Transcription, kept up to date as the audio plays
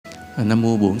Nam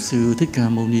mô Bổn Sư Thích Ca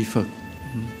Mâu Ni Phật.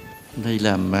 Đây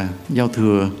làm giao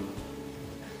thừa.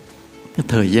 Cái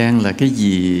thời gian là cái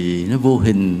gì nó vô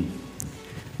hình,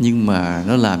 nhưng mà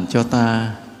nó làm cho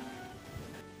ta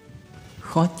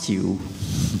khó chịu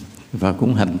và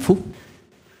cũng hạnh phúc.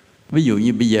 Ví dụ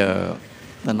như bây giờ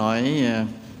ta nói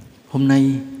hôm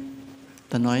nay,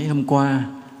 ta nói hôm qua,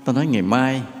 ta nói ngày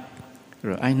mai,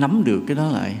 rồi ai nắm được cái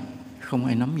đó lại? Không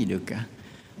ai nắm gì được cả.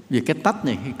 Vì cái tách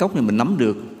này, cái cốc này mình nắm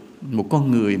được, một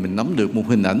con người mình nắm được, một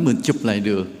hình ảnh mình chụp lại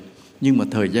được, nhưng mà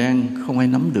thời gian không ai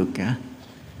nắm được cả.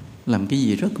 Làm cái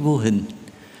gì rất vô hình,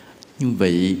 nhưng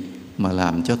vậy mà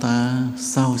làm cho ta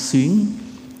xao xuyến,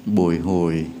 bồi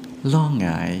hồi, lo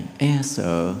ngại, e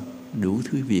sợ, đủ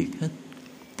thứ việc hết.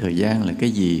 Thời gian là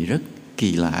cái gì rất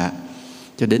kỳ lạ.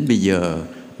 Cho đến bây giờ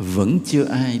vẫn chưa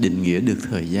ai định nghĩa được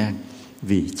thời gian,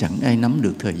 vì chẳng ai nắm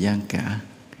được thời gian cả.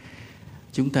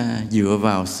 Chúng ta dựa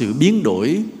vào sự biến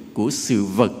đổi của sự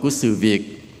vật, của sự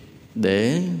việc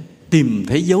để tìm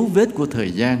thấy dấu vết của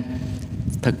thời gian.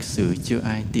 Thật sự chưa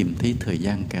ai tìm thấy thời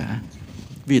gian cả.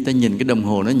 Vì ta nhìn cái đồng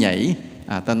hồ nó nhảy,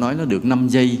 ta nói nó được 5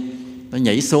 giây, nó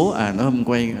nhảy số, nó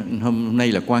hôm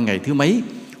nay là qua ngày thứ mấy.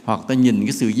 Hoặc ta nhìn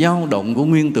cái sự dao động của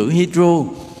nguyên tử hydro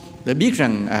để biết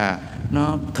rằng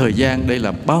nó thời gian đây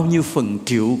là bao nhiêu phần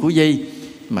triệu của giây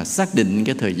mà xác định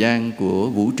cái thời gian của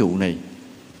vũ trụ này.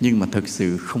 Nhưng mà thật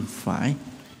sự không phải.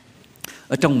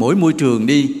 Ở trong mỗi môi trường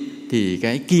đi thì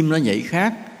cái kim nó nhảy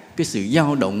khác, cái sự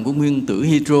dao động của nguyên tử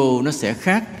hydro nó sẽ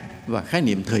khác, và khái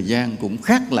niệm thời gian cũng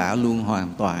khác lạ luôn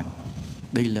hoàn toàn.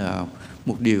 Đây là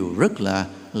một điều rất là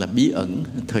bí ẩn.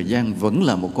 Thời gian vẫn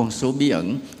là một con số bí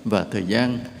ẩn, và thời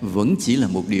gian vẫn chỉ là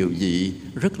một điều gì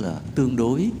rất là tương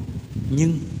đối.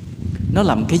 Nhưng nó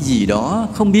làm cái gì đó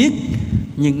không biết,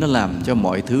 nhưng nó làm cho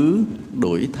mọi thứ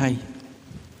đổi thay.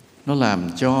 Nó làm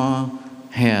cho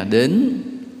hè đến,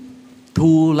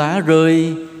 thu lá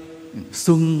rơi,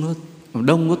 xuân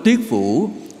đông có tuyết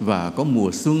phủ, và có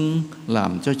mùa xuân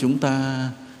làm cho chúng ta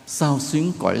xao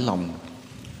xuyến cõi lòng.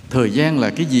 Thời gian là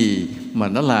cái gì mà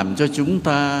nó làm cho chúng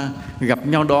ta gặp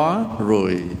nhau đó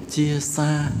rồi chia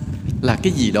xa. Là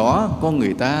cái gì đó con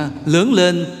người ta lớn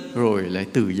lên rồi lại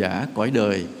từ giã cõi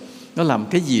đời. Nó làm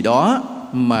cái gì đó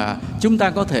mà chúng ta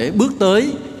có thể bước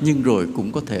tới, nhưng rồi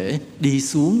cũng có thể đi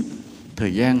xuống.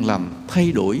 Thời gian làm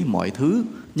thay đổi mọi thứ.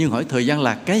 Nhưng hỏi thời gian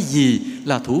là cái gì,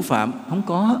 là thủ phạm? Không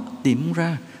có, tìm không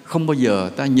ra. Không bao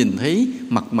giờ ta nhìn thấy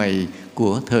mặt mày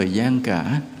của thời gian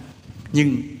cả.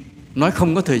 Nhưng nói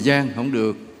không có thời gian không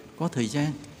được. Có thời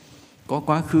gian, có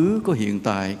quá khứ, có hiện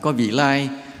tại, có vị lai,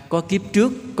 có kiếp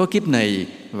trước, có kiếp này,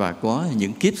 và có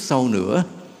những kiếp sau nữa.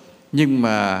 Nhưng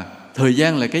mà thời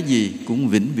gian là cái gì cũng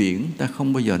vĩnh viễn, ta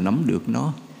không bao giờ nắm được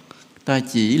nó. Ta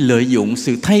chỉ lợi dụng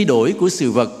sự thay đổi của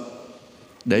sự vật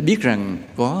để biết rằng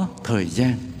có thời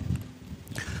gian.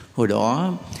 Hồi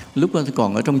đó, lúc tôi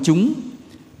còn ở trong chúng,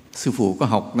 sư phụ có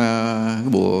học cái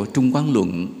bộ Trung Quán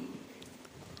Luận.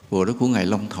 Bộ đó của Ngài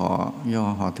Long Thọ, do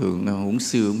Hòa Thượng Uẩn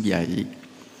Sư ông dạy.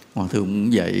 Hòa Thượng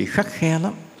ông dạy khắt khe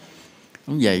lắm.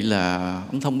 Ông dạy là,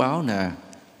 ông thông báo nè,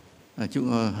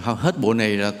 hết bộ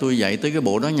này là tôi dạy tới cái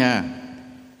bộ đó nha.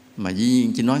 Mà dĩ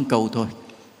nhiên chỉ nói một câu thôi.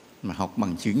 Mà học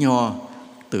bằng chữ Nho,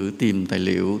 tự tìm tài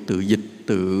liệu, tự dịch,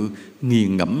 tự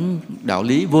nghiền ngẫm đạo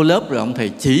lý. Vô lớp rồi ông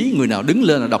thầy chỉ người nào đứng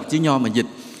lên là đọc chữ Nho mà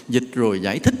dịch rồi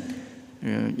giải thích.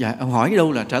 Ông hỏi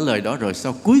đâu là trả lời đó, rồi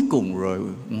sau cuối cùng rồi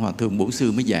Hòa Thượng Bổn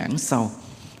Sư mới giảng sau.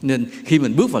 Nên khi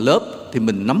mình bước vào lớp thì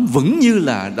mình nắm vững như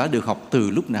là đã được học từ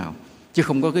lúc nào, chứ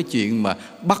không có cái chuyện mà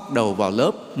bắt đầu vào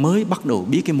lớp mới bắt đầu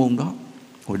biết cái môn đó.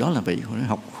 Hồi đó là vậy, hồi đó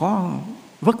học khó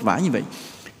vất vả như vậy,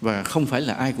 và không phải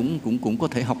là ai cũng có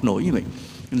thể học nổi như vậy.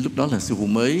 Lúc đó là sư phụ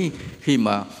mới, khi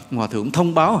mà Hòa Thượng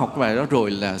thông báo học bài đó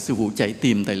rồi là sư phụ chạy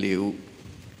tìm tài liệu,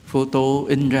 photo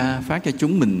in ra phát cho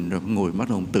chúng mình, rồi ngồi bắt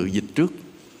đầu tự dịch trước,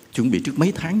 chuẩn bị trước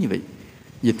mấy tháng như vậy,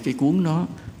 dịch cái cuốn đó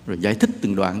rồi giải thích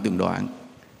từng đoạn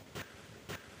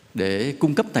để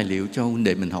cung cấp tài liệu cho huynh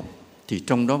đệ mình học. Thì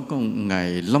trong đó có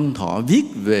Ngài Long Thọ viết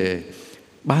về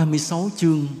 36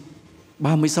 chương,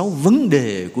 36 vấn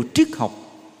đề của triết học,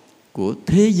 của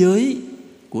thế giới,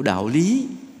 của đạo lý,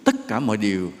 tất cả mọi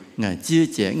điều Ngài chia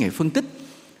sẻ, Ngài phân tích.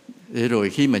 Để rồi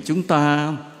khi mà chúng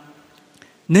ta,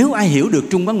 nếu ai hiểu được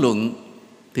Trung Quán Luận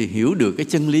thì hiểu được cái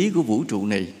chân lý của vũ trụ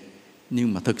này.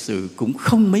 Nhưng mà thực sự cũng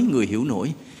không mấy người hiểu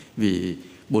nổi, vì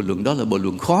bộ luận đó là bộ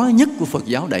luận khó nhất của Phật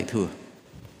giáo Đại Thừa.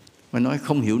 Mà nói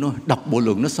không hiểu nó, đọc bộ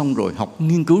luận nó xong rồi, học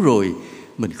nghiên cứu rồi,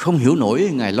 mình không hiểu nổi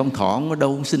Ngài Long Thọ ông ở đâu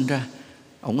ông sinh ra,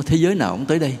 ông ở thế giới nào ông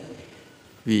tới đây.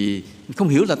 Vì không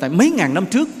hiểu là tại mấy ngàn năm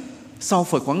trước, sau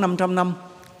Phật khoảng 500 năm,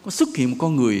 có xuất hiện một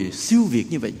con người siêu việt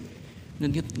như vậy.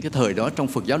 Nên cái thời đó trong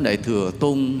Phật giáo Đại Thừa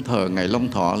tôn thờ Ngài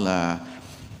Long Thọ là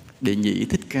Đệ Nhị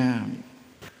Thích Ca.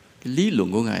 Cái lý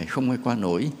luận của Ngài không ai qua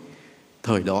nổi.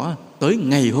 Thời đó tới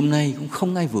ngày hôm nay cũng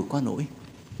không ai vượt qua nổi.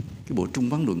 Cái bộ Trung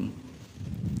Văn Luận,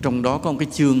 trong đó có một cái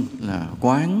chương là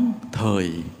quán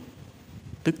thời,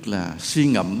 tức là suy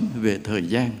ngẫm về thời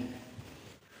gian.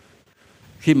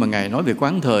 Khi mà Ngài nói về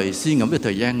quán thời, suy ngẫm về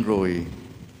thời gian rồi,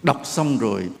 đọc xong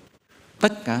rồi,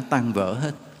 tất cả tan vỡ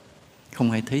hết.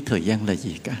 Không ai thấy thời gian là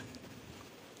gì cả.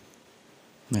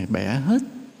 Ngài bẻ hết.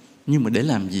 Nhưng mà để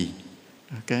làm gì?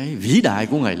 Cái vĩ đại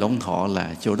của Ngài Long Thọ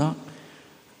là chỗ đó.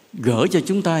 Gỡ cho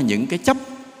chúng ta những cái chấp,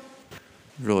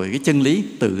 rồi cái chân lý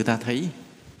tự ta thấy.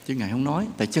 Chứ Ngài không nói.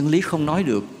 Tại chân lý không nói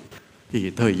được. Thì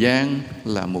thời gian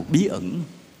là một bí ẩn.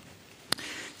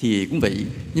 Thì cũng vậy.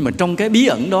 Nhưng mà trong cái bí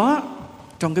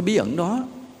ẩn đó,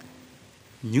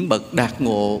 những bậc đạt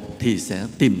ngộ thì sẽ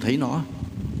tìm thấy nó,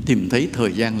 tìm thấy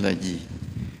thời gian là gì.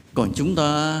 Còn chúng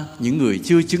ta, những người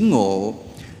chưa chứng ngộ,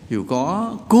 dù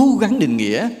có cố gắng định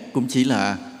nghĩa cũng chỉ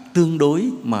là tương đối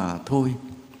mà thôi.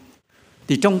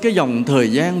 Thì trong cái dòng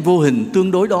thời gian vô hình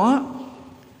tương đối đó,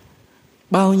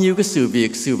 bao nhiêu cái sự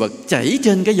việc, sự vật chảy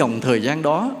trên cái dòng thời gian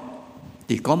đó,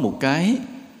 thì có một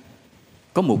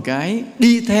cái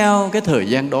đi theo cái thời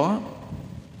gian đó,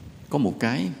 có một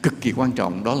cái cực kỳ quan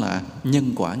trọng, đó là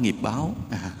nhân quả nghiệp báo.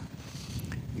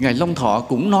 Ngài Long Thọ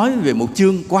cũng nói về một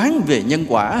chương quán về nhân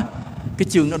quả. Cái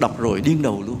chương nó đọc rồi điên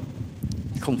đầu luôn,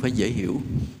 không phải dễ hiểu.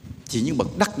 Chỉ những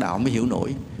bậc đắc đạo mới hiểu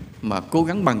nổi. Mà cố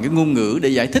gắng bằng cái ngôn ngữ để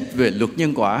giải thích về luật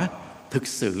nhân quả, thực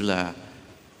sự là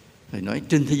phải nói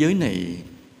trên thế giới này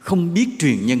không biết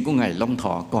truyền nhân của Ngài Long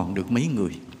Thọ còn được mấy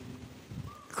người.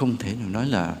 Không thể nào nói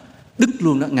là đứt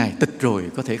luôn đó. Ngài tịch rồi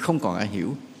có thể không còn ai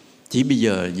hiểu. Chỉ bây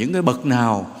giờ những cái bậc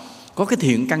nào có cái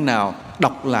thiện căn nào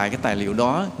đọc lại cái tài liệu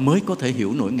đó mới có thể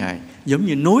hiểu nổi Ngài. Giống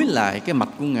như nối lại cái mạch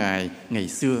của Ngài ngày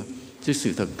xưa. Chứ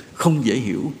sự thật không dễ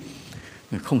hiểu.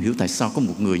 Không hiểu tại sao có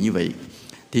một người như vậy.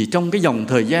 Thì trong cái dòng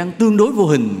thời gian tương đối vô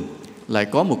hình lại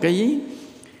có một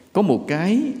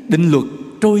cái định luật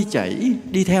trôi chảy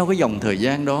đi theo cái dòng thời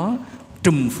gian đó,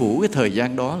 trùm phủ cái thời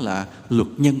gian đó là luật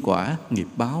nhân quả nghiệp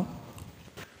báo.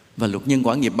 Và luật nhân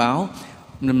quả nghiệp báo,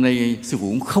 năm nay sư phụ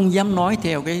cũng không dám nói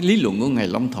theo cái lý luận của Ngài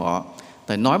Long Thọ.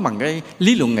 Tại nói bằng cái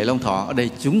lý luận Ngài Long Thọ ở đây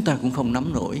chúng ta cũng không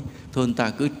nắm nổi. Thôi chúng ta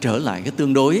cứ trở lại cái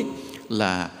tương đối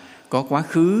là có quá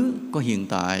khứ, có hiện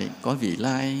tại, có vị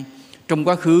lai. Trong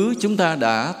quá khứ chúng ta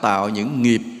đã tạo những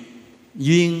nghiệp,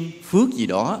 duyên, phước gì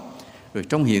đó. Rồi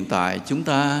trong hiện tại chúng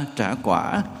ta trả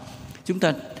quả, chúng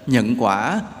ta nhận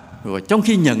quả. Rồi trong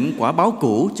khi nhận quả báo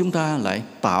cũ, chúng ta lại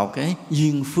tạo cái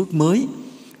duyên phước mới.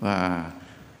 Và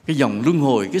cái dòng luân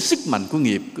hồi, cái sức mạnh của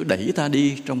nghiệp cứ đẩy ta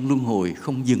đi trong luân hồi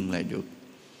không dừng lại được.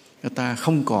 Ta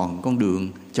không còn con đường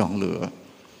chọn lựa.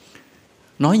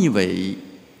 Nói như vậy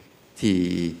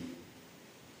thì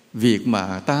việc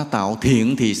mà ta tạo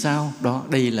thiện thì sao? Đó,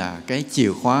 đây là cái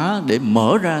chìa khóa để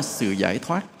mở ra sự giải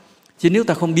thoát. Chứ nếu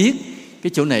ta không biết,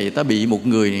 cái chỗ này ta bị một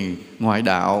người ngoại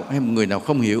đạo hay một người nào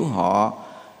không hiểu họ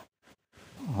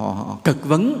cật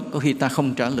vấn, có khi ta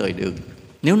không trả lời được.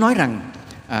 Nếu nói rằng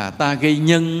ta gây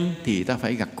nhân thì ta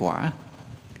phải gặt quả,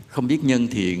 không biết nhân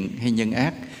thiện hay nhân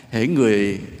ác. Hễ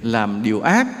người làm điều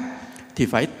ác thì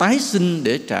phải tái sinh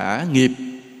để trả nghiệp.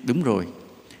 Đúng rồi.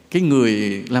 Cái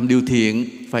người làm điều thiện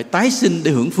phải tái sinh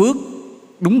để hưởng phước.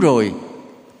 Đúng rồi.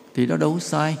 Thì đó đâu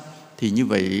sai. Thì như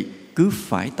vậy cứ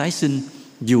phải tái sinh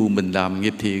dù mình làm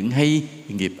nghiệp thiện hay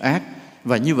nghiệp ác.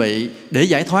 Và như vậy để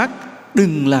giải thoát,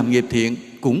 đừng làm nghiệp thiện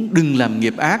cũng đừng làm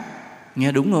nghiệp ác.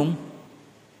 Nghe đúng không?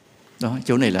 Đó,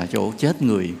 chỗ này là chỗ chết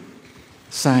người.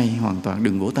 Sai hoàn toàn,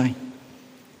 đừng vỗ tay.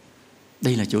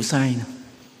 Đây là chỗ sai.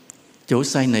 Chỗ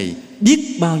sai này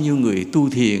biết bao nhiêu người tu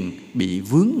thiền bị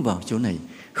vướng vào chỗ này.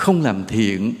 Không làm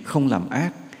thiện, không làm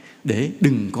ác để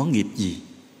đừng có nghiệp gì.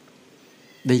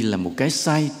 Đây là một cái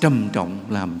sai trầm trọng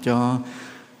làm cho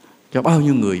bao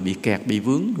nhiêu người bị kẹt, bị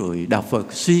vướng. Rồi đạo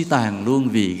Phật suy tàn luôn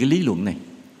vì cái lý luận này.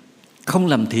 Không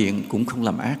làm thiện cũng không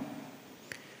làm ác.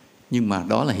 Nhưng mà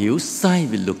đó là hiểu sai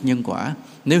về luật nhân quả.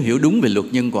 Nếu hiểu đúng về luật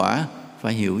nhân quả,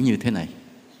 phải hiểu như thế này.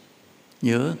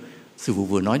 Nhớ, sư phụ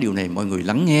vừa nói điều này, mọi người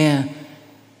lắng nghe,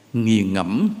 nghiền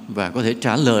ngẫm và có thể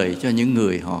trả lời cho những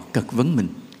người họ cật vấn mình.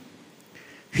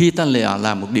 Khi ta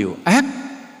làm một điều ác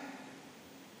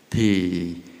thì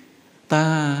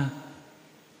ta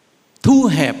thu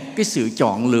hẹp cái sự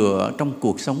chọn lựa trong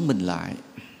cuộc sống mình lại.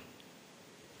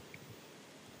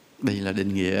 Đây là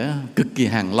định nghĩa cực kỳ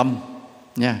hàn lâm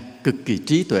nha, cực kỳ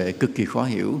trí tuệ, cực kỳ khó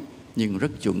hiểu nhưng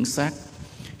rất chuẩn xác.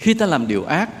 Khi ta làm điều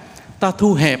ác, ta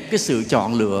thu hẹp cái sự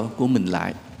chọn lựa của mình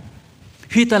lại.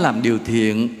 Khi ta làm điều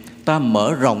thiện, ta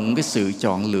mở rộng cái sự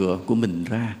chọn lựa của mình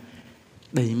ra.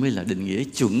 Đây mới là định nghĩa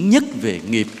chuẩn nhất về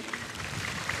nghiệp.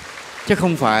 Chứ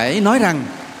không phải nói rằng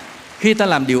Khi ta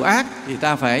làm điều ác thì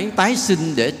ta phải tái sinh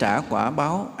để trả quả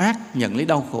báo ác, nhận lấy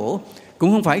đau khổ.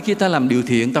 Cũng không phải khi ta làm điều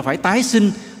thiện ta phải tái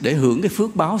sinh để hưởng cái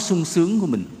phước báo sung sướng của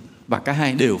mình. Và cả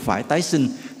hai đều phải tái sinh.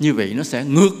 Như vậy nó sẽ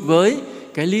ngược với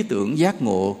cái lý tưởng giác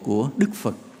ngộ của Đức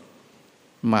Phật,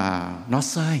 mà nó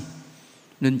sai.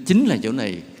 Nên chính là chỗ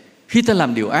này, khi ta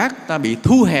làm điều ác ta bị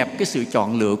thu hẹp cái sự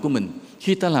chọn lựa của mình.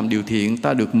 Khi ta làm điều thiện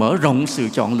ta được mở rộng sự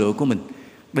chọn lựa của mình.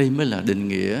 Đây mới là định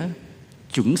nghĩa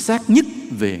chuẩn xác nhất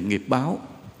về nghiệp báo.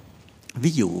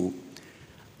 Ví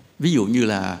dụ như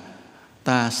là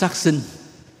ta sát sinh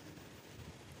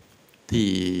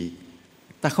thì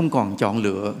ta không còn chọn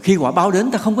lựa. Khi quả báo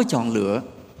đến ta không có chọn lựa.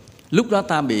 Lúc đó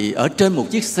ta bị ở trên một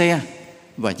chiếc xe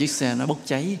và chiếc xe nó bốc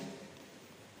cháy.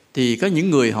 Thì có những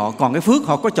người họ còn cái phước,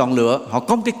 họ có chọn lựa, họ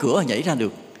có cái cửa nhảy ra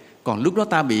được. Còn lúc đó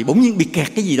ta bị bỗng nhiên bị kẹt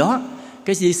cái gì đó,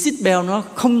 cái gì seatbelt nó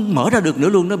không mở ra được nữa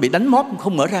luôn, nó bị đánh móp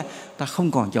không mở ra. Ta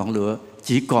không còn chọn lựa,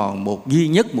 chỉ còn duy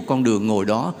nhất một con đường ngồi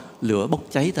đó, lửa bốc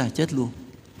cháy ta chết luôn.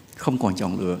 Không còn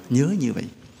chọn lựa, nhớ như vậy.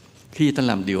 Khi ta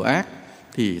làm điều ác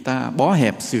thì ta bó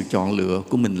hẹp sự chọn lựa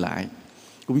của mình lại.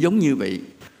 Cũng giống như vậy.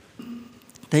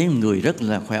 Thấy người rất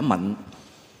là khỏe mạnh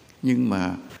nhưng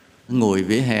mà ngồi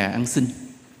vỉa hè ăn xin.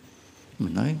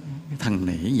 Mình nói cái thằng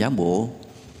này giả bộ,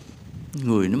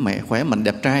 người nó mẹ khỏe mạnh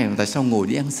đẹp trai mà tại sao ngồi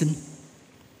đi ăn xin?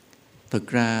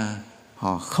 Thực ra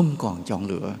họ không còn chọn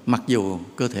lựa. Mặc dù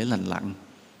cơ thể lành lặn,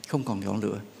 không còn chọn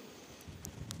lựa.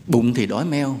 Bụng thì đói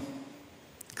meo,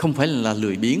 không phải là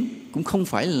lười biếng, cũng không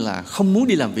phải là không muốn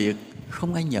đi làm việc.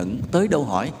 Không ai nhận, tới đâu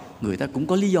hỏi người ta cũng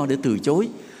có lý do để từ chối.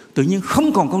 Tự nhiên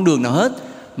không còn con đường nào hết,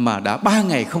 mà đã 3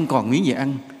 ngày không còn miếng gì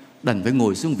ăn, đành phải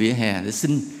ngồi xuống vỉa hè để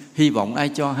xin. Hy vọng ai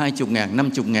cho 20.000,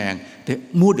 50.000 để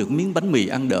mua được miếng bánh mì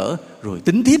ăn đỡ, rồi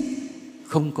tính tiếp.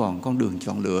 Không còn con đường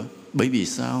chọn lựa. Bởi vì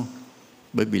sao?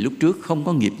 Bởi vì lúc trước không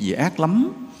có nghiệp gì ác lắm,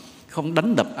 không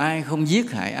đánh đập ai, không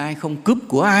giết hại ai, không cướp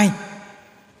của ai,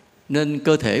 nên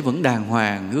cơ thể vẫn đàng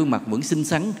hoàng, gương mặt vẫn xinh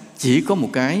xắn. Chỉ có một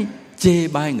cái chê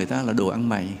bai người ta là đồ ăn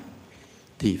mày,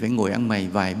 thì phải ngồi ăn mày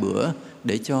vài bữa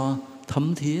để cho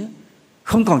thấm thía.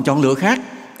 Không còn chọn lựa khác,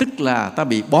 tức là ta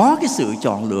bị bó cái sự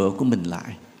chọn lựa của mình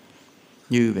lại.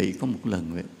 Như vậy có một lần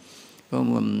vậy,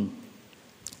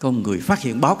 có một người phát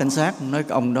hiện báo cảnh sát, nói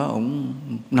cái ông đó ông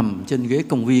nằm trên ghế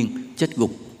công viên chết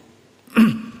gục.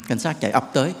 Cảnh sát chạy ập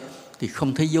tới thì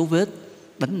không thấy dấu vết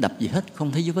đánh đập gì hết,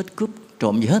 không thấy dấu vết cướp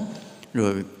trộm gì hết.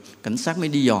 Rồi cảnh sát mới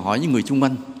đi dò hỏi những người chung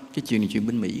quanh. Cái chuyện này chuyện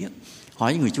bên Mỹ á.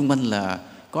 Hỏi những người chung quanh là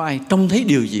có ai trông thấy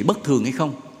điều gì bất thường hay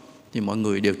không. Thì mọi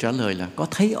người đều trả lời là có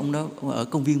thấy ông đó ở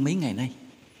công viên mấy ngày nay,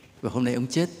 và hôm nay ông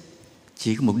chết.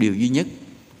 Chỉ có một điều duy nhất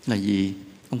là gì?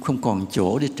 Ông không còn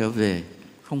chỗ để trở về,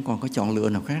 không còn có chọn lựa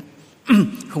nào khác.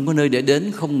 Không có nơi để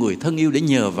đến, không người thân yêu để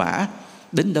nhờ vả.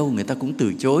 Đến đâu người ta cũng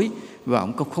từ chối. Và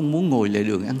ông không muốn ngồi lề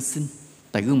đường ăn xin,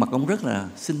 tại gương mặt ông rất là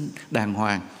xinh đàng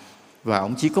hoàng. Và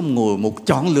ông chỉ có ngồi một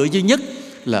chọn lựa duy nhất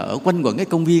là ở quanh quẩn cái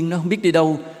công viên đó, không biết đi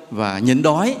đâu, và nhịn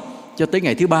đói cho tới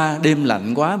ngày thứ 3, đêm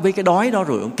lạnh quá, với cái đói đó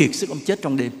rồi ông kiệt sức, ông chết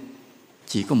trong đêm.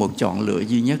 Chỉ có một chọn lựa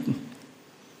duy nhất.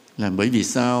 Là bởi vì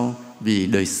sao? Vì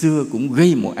đời xưa cũng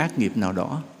gây một ác nghiệp nào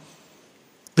đó,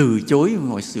 từ chối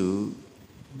mọi sự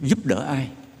giúp đỡ ai.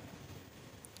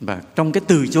 Và trong cái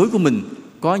từ chối của mình,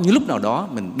 có những lúc nào đó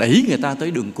mình đẩy người ta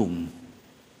tới đường cùng.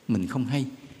 Mình không hay,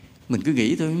 mình cứ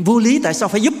nghĩ thôi, vô lý tại sao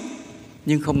phải giúp.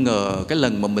 Nhưng không ngờ cái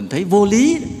lần mà mình thấy vô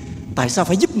lý, tại sao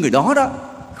phải giúp người đó đó,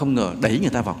 không ngờ đẩy người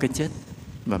ta vào cái chết.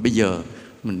 Và bây giờ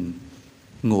mình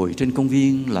ngồi trên công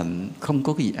viên lạnh, không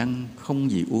có cái gì ăn,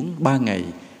 không gì uống 3 ngày,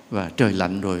 và trời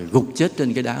lạnh rồi gục chết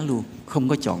trên cái đá luôn, không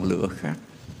có chọn lựa khác.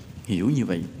 Hiểu như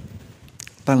vậy,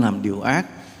 ta làm điều ác,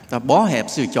 ta bó hẹp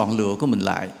sự chọn lựa của mình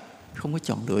lại, không có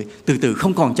chọn lựa, từ từ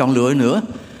không còn chọn lựa nữa.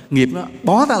 Nghiệp nó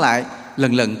bó ta lại,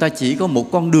 lần lần ta chỉ có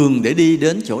một con đường để đi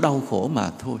đến chỗ đau khổ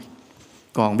mà thôi.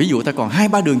 Còn ví dụ ta còn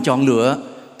 2-3 đường chọn lựa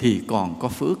thì còn có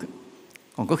phước.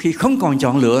 Còn có khi không còn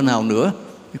chọn lựa nào nữa,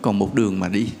 còn một đường mà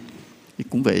đi. Thì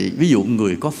cũng vậy, ví dụ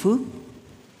người có phước,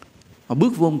 họ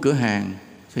bước vô một cửa hàng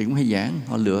thì cũng hay giảng,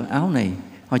 họ lựa áo này,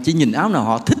 họ chỉ nhìn áo nào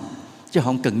họ thích, chứ họ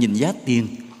không cần nhìn giá tiền.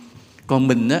 Còn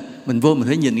mình á, mình vô mình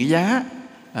phải nhìn cái giá,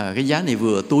 cái giá này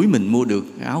vừa túi mình mua được,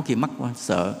 áo kia mắc quá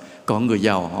sợ. Còn người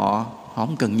giàu họ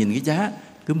không cần nhìn cái giá,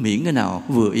 cứ miễn cái nào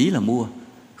vừa ý là mua,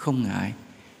 không ngại.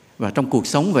 Và trong cuộc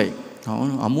sống vậy,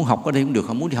 họ muốn học ở đây cũng được,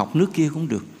 họ muốn đi học nước kia cũng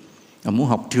được, họ muốn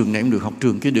học trường này cũng được, học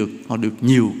trường kia được, họ được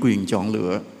nhiều quyền chọn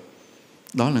lựa.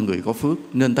 Đó là người có phước.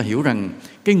 Nên ta hiểu rằng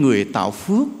cái người tạo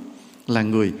phước là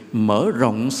người mở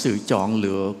rộng sự chọn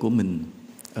lựa của mình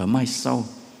ở mai sau.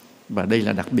 Và đây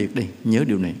là đặc biệt đây, nhớ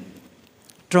điều này.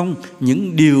 Trong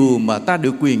những điều mà ta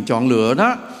được quyền chọn lựa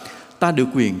đó, ta được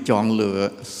quyền chọn lựa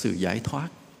sự giải thoát.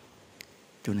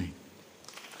 Chỗ này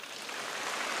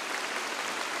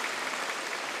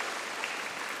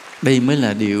Đây mới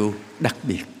là điều đặc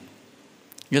biệt.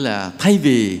 Nghĩa là thay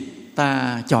vì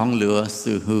ta chọn lựa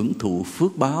sự hưởng thụ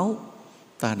phước báo,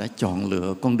 ta đã chọn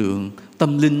lựa con đường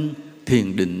tâm linh,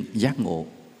 thiền định, giác ngộ.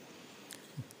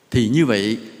 Thì như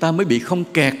vậy ta mới bị không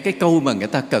kẹt cái câu mà người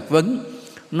ta cật vấn,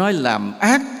 nói làm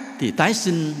ác thì tái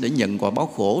sinh để nhận quả báo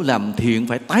khổ, làm thiện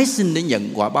phải tái sinh để nhận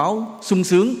quả báo sung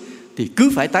sướng. Thì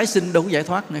cứ phải tái sinh đâu có giải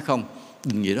thoát nữa không?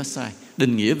 Định nghĩa đó sai.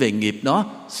 Định nghĩa về nghiệp đó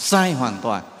sai hoàn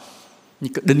toàn.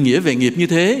 Định nghĩa về nghiệp như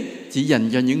thế chỉ dành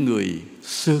cho những người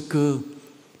sơ cơ,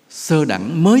 sơ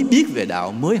đẳng, mới biết về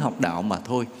đạo, mới học đạo mà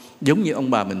thôi. Giống như ông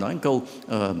bà mình nói một câu,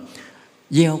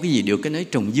 gieo cái gì được cái nấy,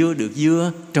 trồng dưa được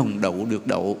dưa, trồng đậu được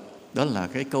đậu. Đó là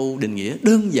cái câu định nghĩa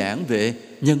đơn giản về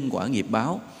nhân quả nghiệp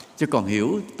báo. Chứ còn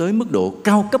hiểu tới mức độ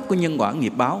cao cấp của nhân quả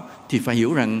nghiệp báo thì phải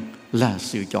hiểu rằng là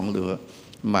sự chọn lựa.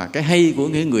 Mà cái hay của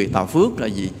những người tạo phước là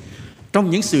gì? Trong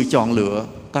những sự chọn lựa,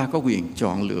 ta có quyền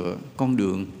chọn lựa con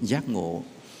đường giác ngộ.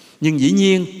 Nhưng dĩ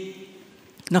nhiên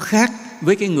nó khác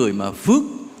với cái người mà phước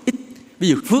ít. Ví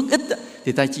dụ phước ít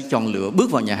thì ta chỉ chọn lựa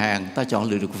bước vào nhà hàng, ta chọn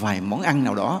lựa được vài món ăn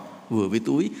nào đó vừa với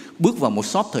túi. Bước vào một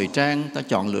shop thời trang, ta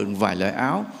chọn lựa được vài loại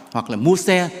áo. Hoặc là mua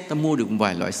xe, ta mua được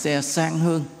vài loại xe sang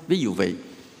hơn, ví dụ vậy.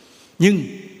 Nhưng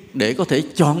để có thể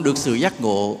chọn được sự giác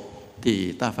ngộ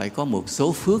thì ta phải có một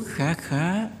số phước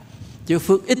khá. Chứ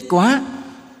phước ít quá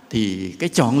thì cái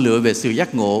chọn lựa về sự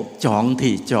giác ngộ, chọn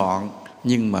thì chọn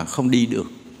nhưng mà không đi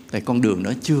được. Tại con đường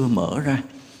nó chưa mở ra,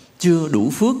 chưa đủ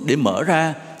phước để mở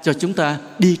ra cho chúng ta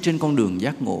đi trên con đường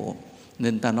giác ngộ.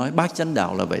 Nên ta nói bát chánh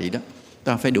đạo là vậy đó.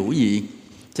 Ta phải đủ gì?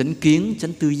 Chánh kiến,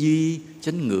 chánh tư duy,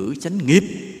 chánh ngữ, chánh nghiệp.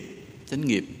 Chánh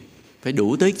nghiệp phải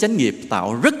đủ tới chánh nghiệp,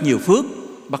 tạo rất nhiều phước,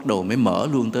 bắt đầu mới mở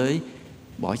luôn tới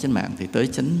bỏ chánh mạng thì tới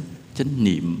chánh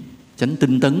niệm, chánh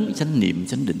tinh tấn, chánh niệm,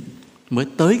 chánh định. Mới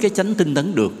tới cái chánh tinh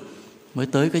tấn được, mới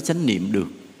tới cái chánh niệm được.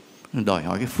 Đòi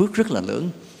hỏi cái phước rất là lớn.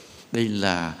 Đây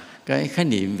là cái khái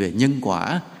niệm về nhân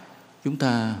quả. Chúng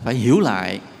ta phải hiểu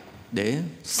lại để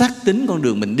xác tính con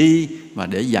đường mình đi và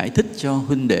để giải thích cho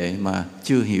huynh đệ mà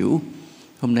chưa hiểu.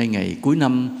 Hôm nay ngày cuối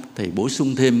năm, Thầy bổ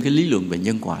sung thêm cái lý luận về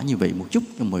nhân quả như vậy một chút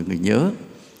cho mọi người nhớ.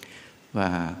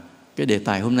 Và cái đề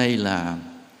tài hôm nay là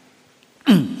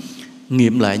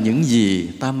nghiệm lại những gì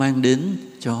ta mang đến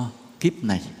cho kiếp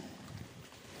này.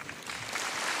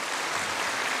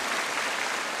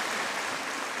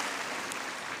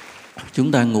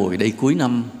 Chúng ta ngồi đây cuối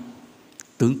năm,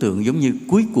 tưởng tượng giống như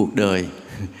cuối cuộc đời.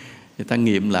 Thì ta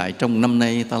nghiệm lại trong năm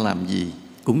nay ta làm gì.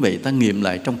 Cũng vậy, ta nghiệm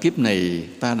lại trong kiếp này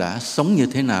ta đã sống như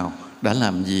thế nào, đã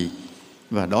làm gì.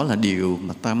 Và đó là điều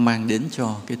mà ta mang đến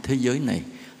cho cái thế giới này,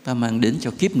 ta mang đến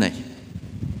cho kiếp này.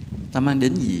 Ta mang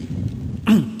đến gì?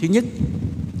 Thứ nhất,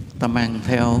 ta mang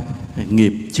theo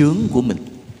nghiệp chướng của mình.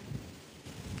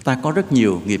 Ta có rất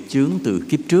nhiều nghiệp chướng từ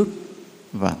kiếp trước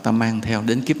và ta mang theo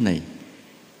đến kiếp này.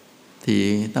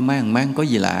 Thì ta mang có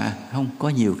gì lạ? Không, có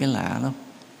nhiều cái lạ lắm.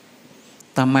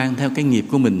 Ta mang theo cái nghiệp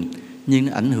của mình nhưng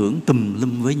nó ảnh hưởng tùm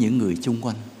lum với những người chung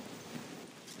quanh.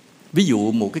 Ví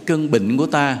dụ một cái cơn bệnh của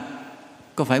ta,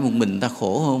 có phải một mình ta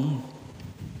khổ không?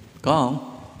 Có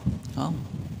không? Không.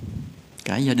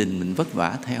 Cả gia đình mình vất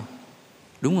vả theo.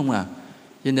 Đúng không ạ?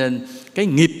 Cho nên cái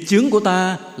nghiệp chướng của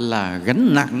ta là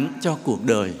gánh nặng cho cuộc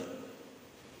đời.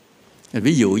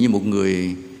 Ví dụ như một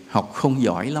người học không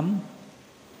giỏi lắm,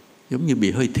 giống như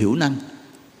bị hơi thiểu năng,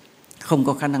 không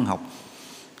có khả năng học.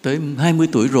 Tới 20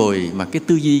 tuổi rồi mà cái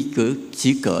tư duy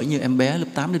chỉ cỡ như em bé lớp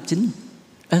 8, lớp 9.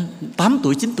 8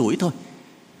 tuổi, 9 tuổi thôi.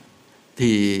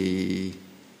 Thì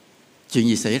chuyện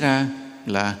gì xảy ra?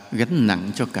 Là gánh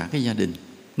nặng cho cả cái gia đình.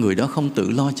 Người đó không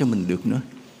tự lo cho mình được nữa,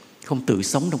 không tự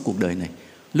sống trong cuộc đời này.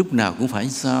 Lúc nào cũng phải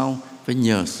sao? Phải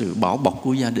nhờ sự bảo bọc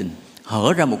của gia đình.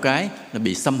 Hở ra một cái là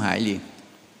bị xâm hại liền.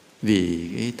 Vì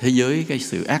cái thế giới, cái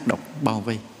sự ác độc bao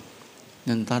vây.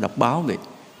 Nên ta đọc báo vậy,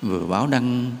 vừa báo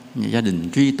đăng gia đình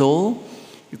truy tố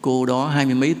cái cô đó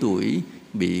 20 mấy tuổi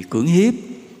bị cưỡng hiếp.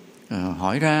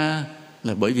 Hỏi ra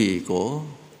là bởi vì cổ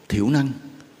thiểu năng,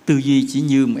 tư duy chỉ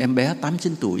như một em bé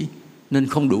 8-9 tuổi, nên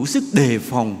không đủ sức đề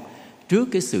phòng trước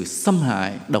cái sự xâm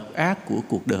hại độc ác của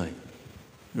cuộc đời.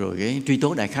 Rồi cái truy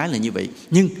tố đại khái là như vậy.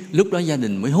 Nhưng lúc đó gia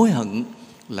đình mới hối hận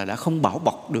là đã không bảo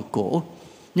bọc được cổ.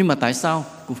 Nhưng mà tại sao?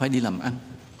 Cũng phải đi làm ăn,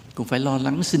 cũng phải lo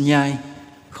lắng sinh nhai,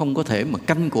 không có thể mà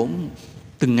canh cổ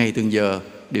từng ngày từng giờ.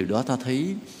 Điều đó ta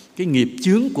thấy cái nghiệp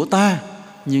chướng của ta,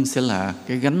 nhưng sẽ là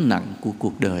cái gánh nặng của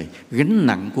cuộc đời, gánh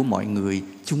nặng của mọi người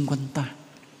chung quanh ta.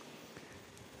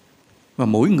 Và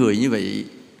mỗi người như vậy,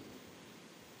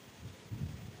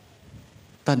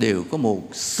 ta đều có một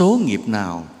số nghiệp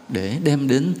nào để đem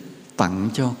đến tặng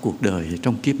cho cuộc đời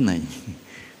trong kiếp này.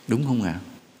 Đúng không ạ?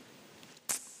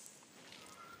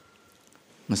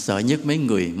 Mà sợ nhất mấy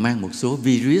người mang một số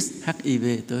virus HIV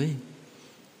tới.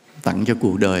 tặng cho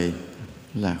cuộc đời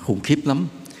là khủng khiếp lắm.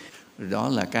 Đó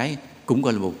là cái cũng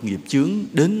gọi là một nghiệp chướng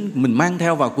đến mình mang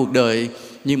theo vào cuộc đời,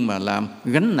 nhưng mà làm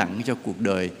gánh nặng cho cuộc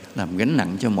đời, làm gánh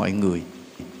nặng cho mọi người.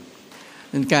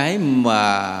 Nên cái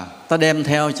mà ta đem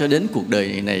theo cho đến cuộc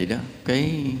đời này đó,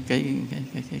 cái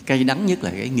cay đắng nhất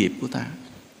là cái nghiệp của ta.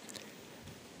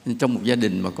 Nên trong một gia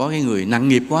đình mà có cái người nặng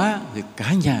nghiệp quá thì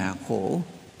cả nhà khổ,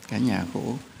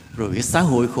 rồi cái xã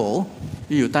hội khổ.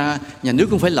 Ví dụ nhà nước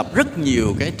cũng phải lập rất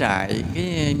nhiều cái trại,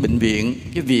 cái bệnh viện,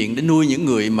 cái viện để nuôi những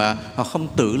người mà họ không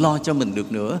tự lo cho mình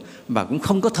được nữa, và cũng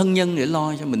không có thân nhân để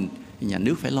lo cho mình, thì nhà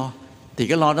nước phải lo. Thì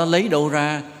cái lo đó lấy đâu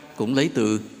ra? Cũng lấy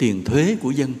từ tiền thuế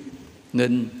của dân.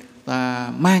 Nên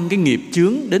ta mang cái nghiệp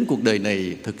chướng đến cuộc đời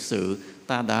này, thực sự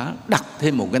ta đã đặt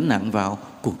thêm một gánh nặng vào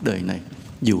cuộc đời này,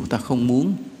 dù ta không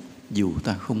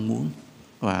muốn,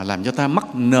 và làm cho ta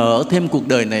mắc nợ thêm cuộc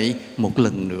đời này một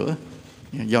lần nữa.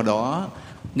 Do đó,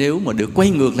 nếu mà được quay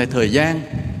ngược lại thời gian,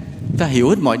 ta hiểu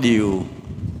hết mọi điều,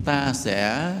 ta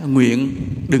sẽ nguyện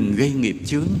đừng gây nghiệp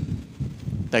chướng.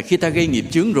 Tại khi ta gây nghiệp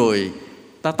chướng rồi,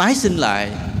 ta tái sinh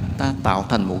lại, ta tạo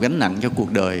thành một gánh nặng cho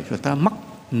cuộc đời, rồi ta mắc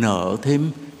nợ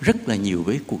thêm rất là nhiều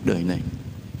với cuộc đời này.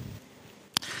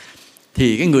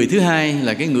 Thì cái người thứ hai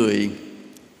là cái người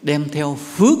đem theo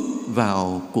phước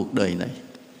vào cuộc đời này.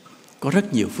 Có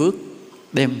rất nhiều phước,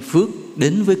 đem phước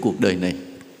đến với cuộc đời này.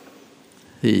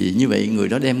 Thì như vậy người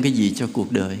đó đem cái gì cho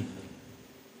cuộc đời?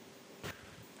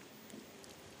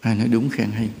 Ai nói đúng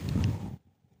khen hay.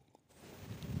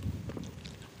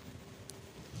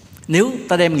 Nếu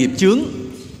ta đem nghiệp chướng,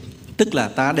 tức là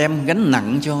ta đem gánh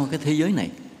nặng cho cái thế giới này.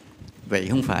 Vậy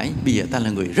không phải, bây giờ ta là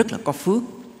người rất là có phước,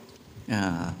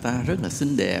 ta rất là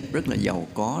xinh đẹp, rất là giàu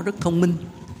có, rất thông minh,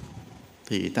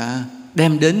 thì ta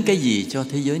đem đến cái gì cho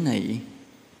thế giới này?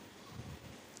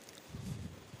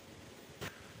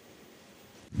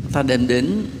 Ta đem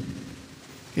đến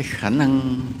cái khả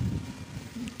năng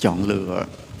chọn lựa,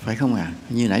 phải không ạ?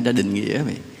 Như nãy đã định nghĩa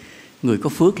vậy. Người có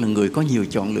phước là người có nhiều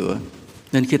chọn lựa.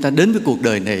 Nên khi ta đến với cuộc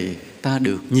đời này, ta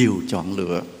được nhiều chọn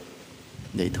lựa.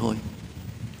 Vậy thôi,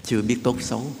 chưa biết tốt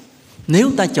xấu.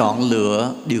 Nếu ta chọn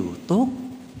lựa điều tốt,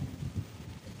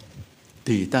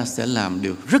 thì ta sẽ làm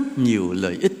được rất nhiều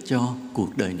lợi ích cho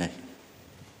cuộc đời này.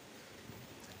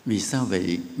 Vì sao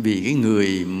vậy? Vì cái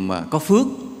người mà có phước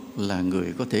là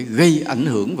người có thể gây ảnh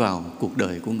hưởng vào cuộc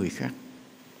đời của người khác,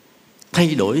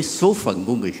 thay đổi số phận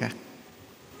của người khác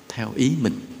theo ý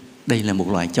mình. Đây là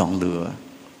một loại chọn lựa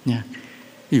nha.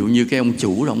 Ví dụ như cái ông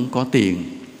chủ đó, ông có tiền,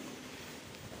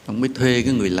 ông mới thuê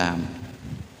cái người làm,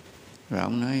 rồi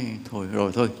ông nói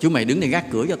thôi chú mày đứng đây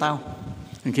gác cửa cho tao,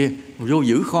 thằng kia vô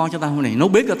giữ kho cho tao, này nấu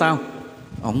bếp cho tao.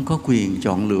 Ông có quyền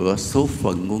chọn lựa số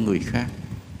phận của người khác.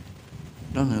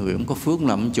 Đó là người ông có phước,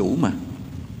 làm ông chủ mà,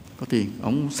 có tiền.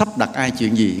 Ông sắp đặt ai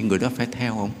chuyện gì, người đó phải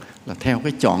theo ông, là theo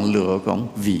cái chọn lựa của ông,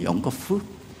 vì ông có phước.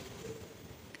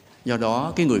 Do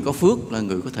đó cái người có phước là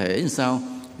người có thể làm sao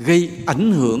gây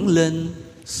ảnh hưởng lên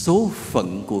số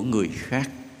phận của người khác.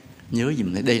 Nhớ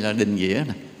dùm đây là định nghĩa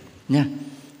nè nha.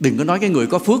 Đừng có nói cái người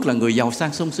có phước là người giàu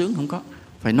sang sung sướng, không có.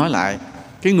 Phải nói lại,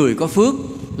 cái người có phước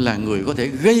là người có thể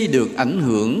gây được ảnh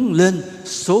hưởng lên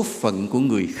số phận của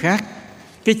người khác.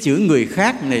 Cái chữ người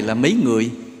khác này là mấy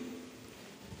người?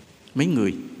 Mấy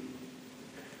người?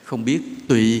 Không biết,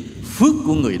 tùy phước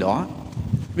của người đó.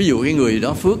 Ví dụ cái người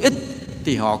đó phước ít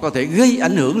thì họ có thể gây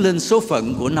ảnh hưởng lên số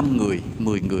phận của 5 người,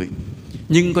 10 người.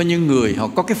 Nhưng có những người họ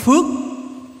có cái phước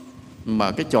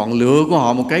mà cái chọn lựa của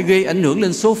họ một cái gây ảnh hưởng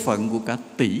lên số phận của cả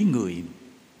tỷ người.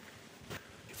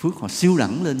 Phước họ siêu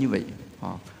đẳng lên như vậy.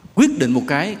 Họ quyết định một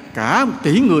cái cả 1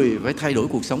 tỷ người phải thay đổi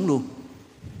cuộc sống luôn.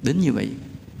 Đến như vậy.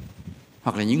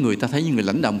 Hoặc là những người ta thấy những người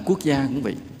lãnh đạo quốc gia cũng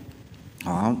vậy.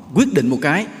 Họ quyết định một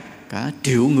cái cả 1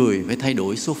 triệu người phải thay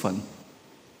đổi số phận.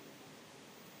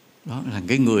 Đó là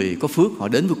cái người có phước, họ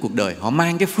đến với cuộc đời, họ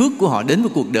mang cái phước của họ đến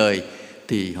với cuộc đời,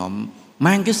 thì họ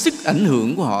mang cái sức ảnh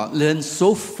hưởng của họ lên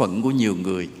số phận của nhiều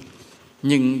người.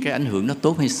 Nhưng cái ảnh hưởng đó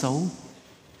tốt hay xấu?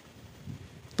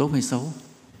 Tốt hay xấu?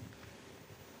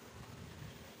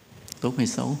 Tốt hay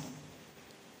xấu?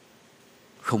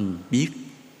 Không biết,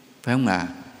 phải không ạ?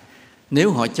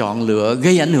 Nếu họ chọn lựa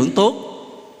gây ảnh hưởng tốt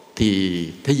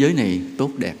thì thế giới này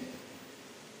tốt đẹp.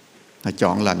 Họ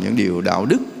chọn làm những điều đạo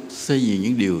đức, xây dựng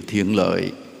những điều thiện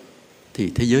lợi, thì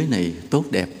thế giới này tốt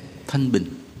đẹp, thanh bình.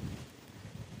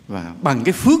 Và bằng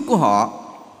cái phước của họ,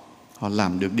 họ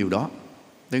làm được điều đó.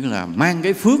 Tức là mang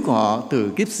cái phước của họ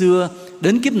từ kiếp xưa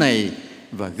đến kiếp này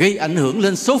và gây ảnh hưởng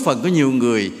lên số phận của nhiều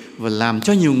người và làm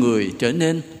cho nhiều người trở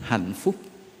nên hạnh phúc,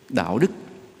 đạo đức.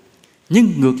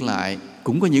 Nhưng ngược lại,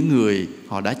 cũng có những người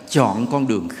họ đã chọn con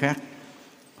đường khác.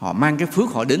 Họ mang cái phước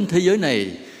họ đến thế giới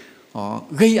này họ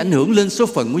gây ảnh hưởng lên số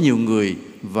phận của nhiều người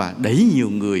và đẩy nhiều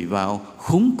người vào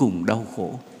khốn cùng đau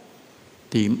khổ.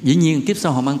 Thì dĩ nhiên kiếp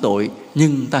sau họ mang tội,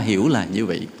 nhưng ta hiểu là như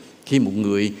vậy. Khi một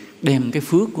người đem cái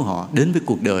phước của họ đến với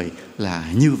cuộc đời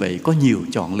là như vậy, có nhiều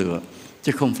chọn lựa,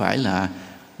 chứ không phải là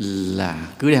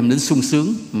cứ đem đến sung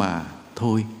sướng mà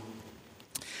thôi.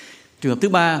 Trường hợp thứ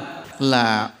ba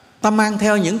là ta mang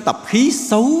theo những tập khí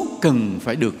xấu cần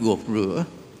phải được gột rửa,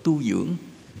 tu dưỡng.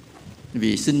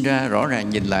 Vì sinh ra rõ ràng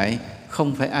nhìn lại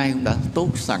không phải ai cũng đã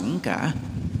tốt sẵn cả.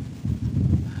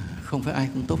 Không phải ai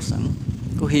cũng tốt sẵn.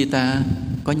 Có khi ta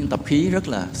có những tập khí rất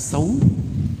là xấu.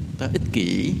 Ta ích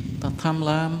kỷ, ta tham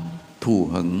lam, thù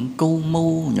hận, câu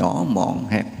mâu, nhỏ mọn,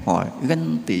 hẹp hòi,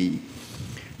 ganh tị,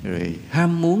 rồi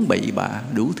ham muốn bậy bạ,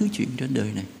 đủ thứ chuyện trên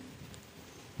đời này.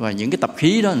 Và những cái tập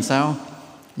khí đó làm sao?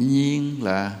 Dĩ nhiên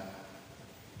là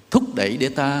thúc đẩy để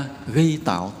ta gây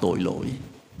tạo tội lỗi.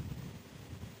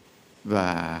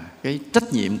 Và cái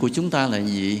trách nhiệm của chúng ta là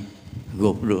gì?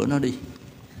 Gột rửa nó đi.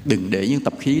 Đừng để những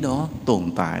tập khí đó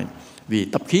tồn tại. Vì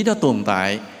tập khí đó tồn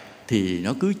tại thì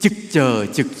nó cứ trực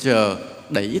chờ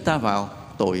đẩy ta vào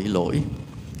tội lỗi.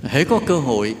 Hễ có cơ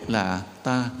hội là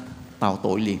ta tạo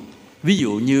tội liền. Ví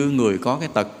dụ như người có cái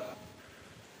tật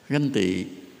ganh tị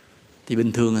thì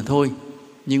bình thường là thôi,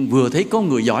 nhưng vừa thấy có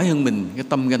người giỏi hơn mình, cái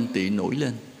tâm ganh tị nổi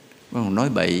lên, còn nói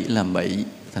bậy, làm bậy,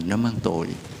 thành ra mang tội.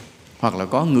 Hoặc là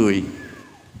có người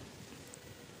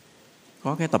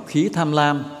có cái tập khí tham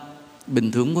lam,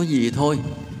 bình thường không có gì thôi,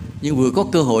 nhưng vừa có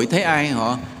cơ hội thấy ai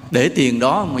họ để tiền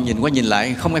đó mà nhìn qua nhìn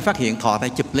lại không ai phát hiện, thò tay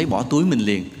chụp lấy bỏ túi mình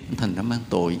liền, thành ra mang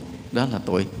tội. Đó là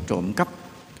tội trộm cắp.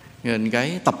 Nên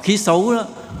cái tập khí xấu đó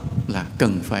là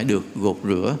cần phải được gột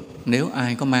rửa. Nếu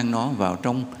ai có mang nó vào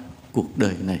trong cuộc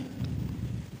đời này,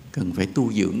 cần phải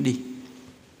tu dưỡng đi.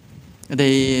 Ở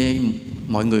đây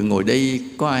mọi người ngồi đây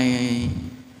có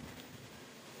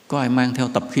ai mang theo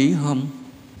tập khí không?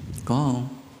 Có không?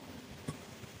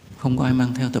 Không có ai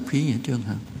mang theo tập khí gì hết trơn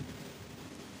hả?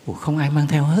 Ồ, không ai mang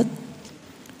theo hết.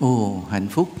 Ồ, hạnh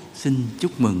phúc, xin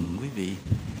chúc mừng quý vị.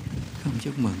 Không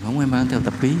chúc mừng, không ai mang theo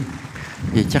tập khí.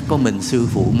 Vậy chắc có mình sư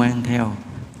phụ mang theo.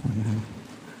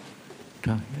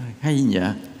 Trời ơi, hay nhỉ,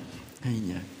 hay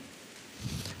nhỉ.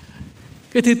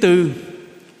 Cái thứ tư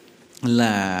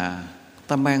là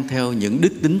ta mang theo những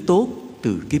đức tính tốt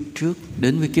từ kiếp trước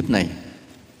đến với kiếp này.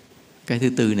 Cái thứ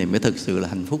tư này mới thực sự là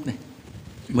hạnh phúc này,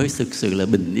 mới thực sự là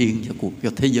bình yên cho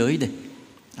thế giới đây.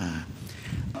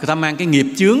 Ta mang cái nghiệp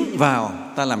chướng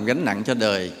vào, ta làm gánh nặng cho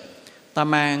đời. Ta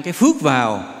mang cái phước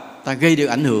vào, ta gây được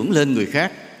ảnh hưởng lên người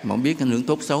khác, mà không biết ảnh hưởng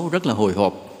tốt xấu, rất là hồi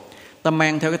hộp. Ta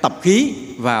mang theo cái tập khí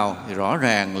vào thì rõ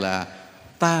ràng là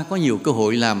ta có nhiều cơ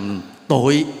hội làm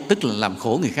tội, tức là làm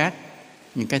khổ người khác.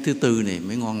 Nhưng cái thứ tư này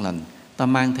mới ngon lành. Ta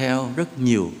mang theo rất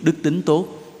nhiều đức tính tốt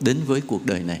đến với cuộc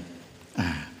đời này.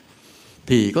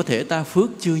 Thì có thể ta phước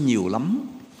chưa nhiều lắm,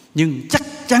 nhưng chắc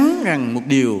chắn rằng một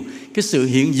điều, cái sự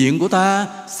hiện diện của ta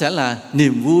sẽ là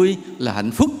niềm vui, là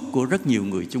hạnh phúc của rất nhiều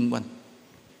người chung quanh.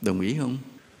 Đồng ý không?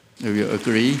 You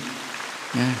agree?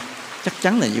 Yeah. Chắc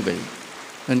chắn là như vậy.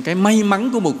 Nên cái may mắn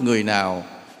của một người nào,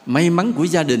 may mắn của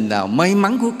gia đình nào, may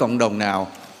mắn của cộng đồng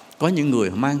nào, có những người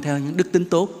mang theo những đức tính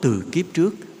tốt từ kiếp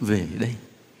trước về đây.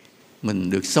 Mình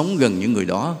được sống gần những người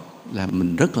đó là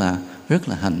mình rất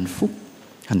là hạnh phúc.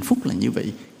 Hạnh phúc là như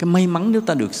vậy. Cái may mắn nếu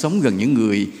ta được sống gần những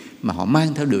người mà họ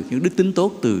mang theo được những đức tính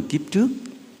tốt từ kiếp trước.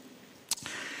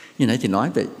 Như nãy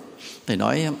thầy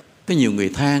nói có nhiều người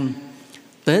than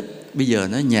Tết bây giờ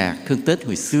nó nhạt hơn Tết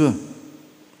hồi xưa.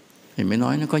 Thì mới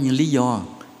nói nó có những lý do.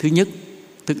 Thứ nhất,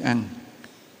 thức ăn.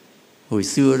 Hồi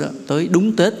xưa đó, tới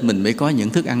đúng Tết mình mới có những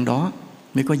thức ăn đó.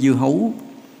 Mới có dưa hấu,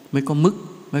 mới có mứt,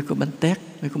 mới có bánh tét,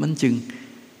 mới có bánh chưng.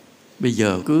 Bây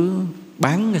giờ cứ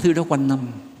bán cái thứ đó quanh năm,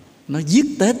 nó giết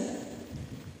Tết.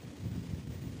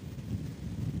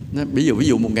 Ví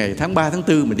dụ một ngày tháng 3, tháng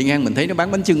 4 mình đi ngang mình thấy nó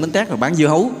bán bánh chưng, bánh tét và bán dưa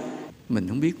hấu. Mình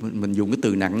không biết, mình dùng cái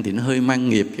từ nặng thì nó hơi mang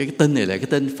nghiệp. Cái tên này là cái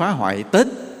tên phá hoại Tết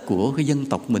của cái dân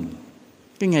tộc mình.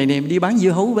 Cái ngày này mình đi bán dưa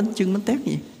hấu, bánh chưng, bánh tét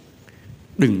gì.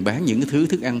 Đừng bán những cái thứ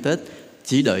thức ăn Tết.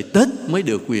 Chỉ đợi Tết mới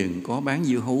được quyền có bán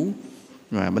dưa hấu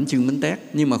và bánh chưng, bánh tét.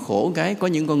 Nhưng mà khổ cái có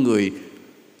những con người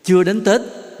chưa đến Tết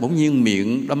bỗng nhiên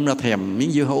miệng đâm ra thèm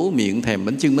miếng dưa hấu, miệng thèm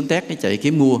bánh chưng, bánh tét, cái chạy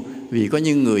kiếm mua. Vì có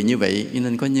những người như vậy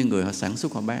nên có những người họ sản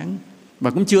xuất, họ bán.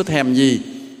 Và cũng chưa thèm gì,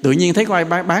 tự nhiên thấy có ai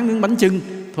bán miếng bánh chưng,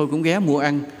 thôi cũng ghé mua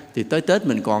ăn. Thì tới Tết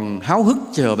mình còn háo hức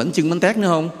chờ bánh chưng, bánh tét nữa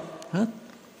không? Hết.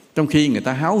 Trong khi người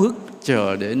ta háo hức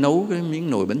chờ để nấu cái miếng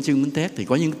nồi bánh chưng, bánh tét thì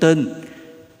có những tên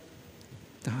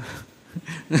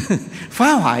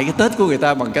phá hoại cái Tết của người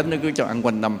ta bằng cách nó cứ cho ăn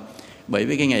quanh năm. Bởi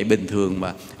vì cái ngày bình thường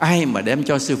mà ai mà đem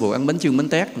cho sư phụ ăn bánh chưng, bánh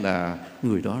tét là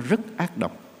người đó rất ác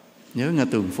độc. Nhớ nghe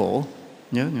Tường Phổ,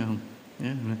 nhớ nghe không? Nhớ.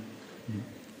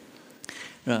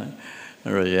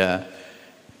 Rồi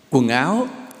quần áo,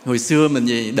 hồi xưa mình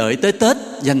gì đợi tới Tết,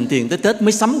 dành tiền tới Tết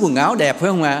mới sắm quần áo đẹp, phải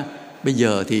không ạ? Bây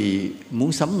giờ thì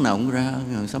muốn sắm nào cũng ra,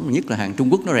 sắm nhất là hàng Trung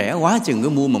Quốc nó rẻ quá chừng, cứ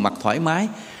mua mà mặc thoải mái.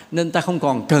 Nên ta không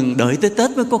còn cần đợi tới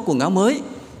Tết mới có quần áo mới,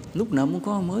 lúc nào cũng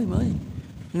có mới.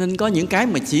 Nên có những cái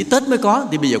mà chỉ Tết mới có,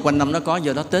 thì bây giờ quanh năm nó có,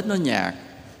 do đó Tết nó nhạt.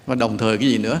 Và đồng thời cái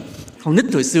gì nữa, con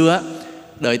nít hồi xưa á,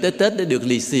 đợi tới Tết để được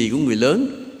lì xì của người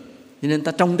lớn, cho nên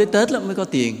ta trông tới Tết lắm mới có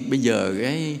tiền. Bây giờ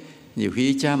cái nhiều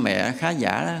khi cha mẹ khá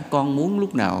giả đó, con muốn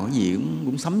lúc nào cái gì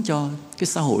cũng sắm cho. Cái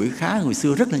xã hội khá hồi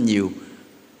xưa rất là nhiều,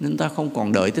 nên ta không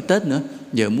còn đợi tới Tết nữa.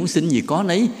 Giờ muốn xin gì có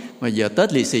nấy, mà giờ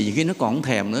Tết lì xì nhiều khi nó còn không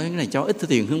thèm nữa. Cái này cho ít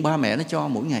tiền hơn ba mẹ nó cho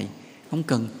mỗi ngày, không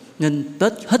cần. Nên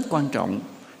Tết hết quan trọng.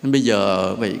 Nên bây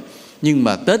giờ vậy, nhưng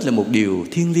mà Tết là một điều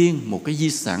thiêng liêng, một cái di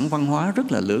sản văn hóa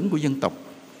rất là lớn của dân tộc.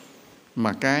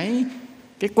 Mà cái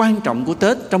quan trọng của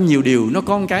Tết trong nhiều điều, nó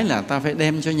có một cái là ta phải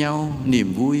đem cho nhau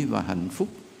niềm vui và hạnh phúc.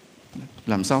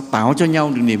 Làm sao tạo cho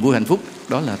nhau được niềm vui hạnh phúc,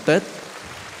 đó là Tết.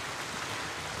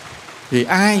 Thì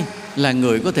ai là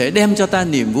người có thể đem cho ta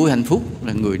niềm vui hạnh phúc?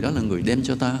 Là người đó là người đem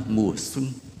cho ta mùa xuân.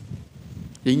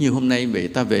 Chỉ như hôm nay vậy,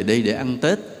 ta về đây để ăn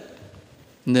Tết,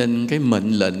 nên cái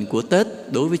mệnh lệnh của Tết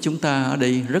đối với chúng ta ở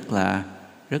đây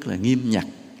rất là nghiêm ngặt.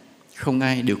 Không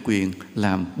ai được quyền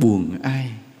làm buồn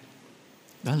ai.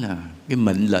 Đó là cái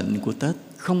mệnh lệnh của Tết,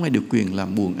 không ai được quyền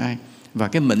làm buồn ai. Và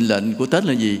cái mệnh lệnh của Tết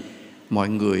là gì? Mọi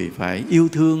người phải yêu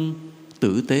thương,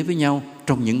 tử tế với nhau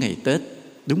trong những ngày Tết.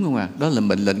 Đúng không ạ? Đó là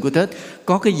mệnh lệnh của Tết.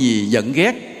 Có cái gì giận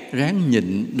ghét, ráng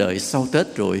nhịn đợi sau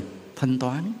Tết rồi thanh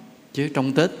toán. Chứ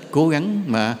trong Tết cố gắng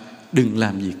mà đừng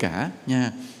làm gì cả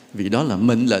nha. Vì đó là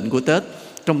mệnh lệnh của Tết.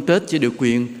 Trong Tết chỉ được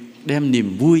quyền đem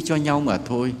niềm vui cho nhau mà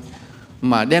thôi.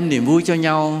 Mà đem niềm vui cho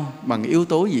nhau bằng yếu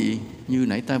tố gì? Như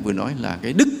nãy ta vừa nói là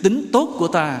cái đức tính tốt của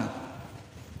ta.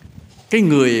 Cái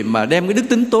người mà đem cái đức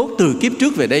tính tốt từ kiếp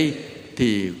trước về đây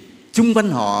thì chung quanh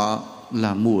họ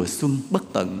là mùa xuân bất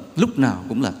tận. Lúc nào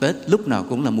cũng là Tết, lúc nào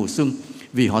cũng là mùa xuân.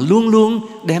 Vì họ luôn luôn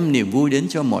đem niềm vui đến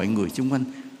cho mọi người chung quanh,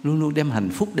 luôn luôn đem hạnh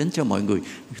phúc đến cho mọi người.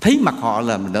 Thấy mặt họ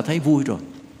là mình đã thấy vui rồi.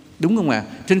 Đúng không ạ?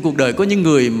 Trên cuộc đời có những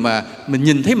người mà mình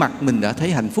nhìn thấy mặt mình đã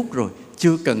thấy hạnh phúc rồi,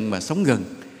 chưa cần mà sống gần.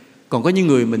 Còn có những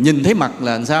người mình nhìn thấy mặt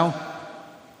là làm sao?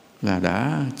 Là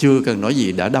đã chưa cần nói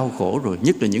gì đã đau khổ rồi.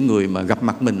 Nhất là những người mà gặp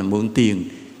mặt mình là mượn tiền,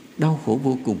 đau khổ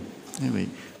vô cùng.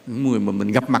 Những người mà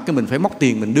mình gặp mặt cái mình phải móc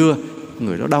tiền mình đưa,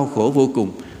 người đó đau khổ vô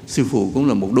cùng. Sư phụ cũng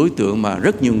là một đối tượng mà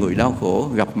rất nhiều người đau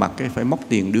khổ, gặp mặt cái phải móc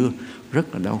tiền đưa,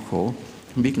 rất là đau khổ.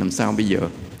 Không biết làm sao bây giờ.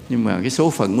 Nhưng mà cái số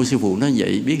phận của sư phụ nó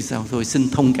vậy, biết sao thôi, xin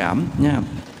thông cảm nha.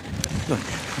 Rồi.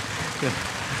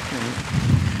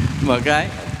 Mà cái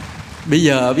bây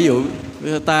giờ ví dụ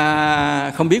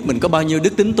ta không biết mình có bao nhiêu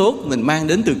đức tính tốt mình mang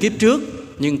đến từ kiếp trước,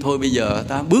 nhưng thôi bây giờ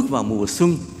ta bước vào mùa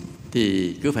xuân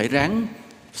thì cứ phải ráng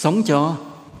sống cho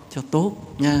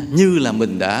tốt nha. Như là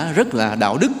mình đã rất là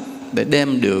đạo đức để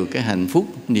đem được cái hạnh phúc,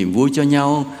 niềm vui cho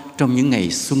nhau trong những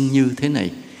ngày xuân như thế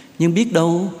này. Nhưng biết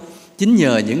đâu chính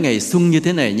nhờ những ngày xuân như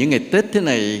thế này, những ngày Tết thế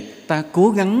này, ta cố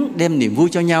gắng đem niềm vui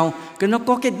cho nhau, cái nó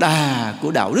có cái đà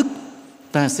của đạo đức,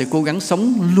 ta sẽ cố gắng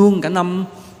sống luôn cả năm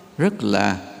rất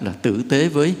là tử tế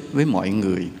với mọi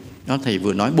người. Đó, thầy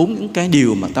vừa nói 4 cái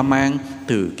điều mà ta mang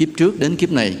từ kiếp trước đến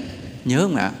kiếp này. Nhớ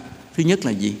không ạ? Thứ nhất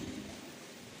là gì?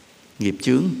 Nghiệp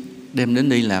chướng đem đến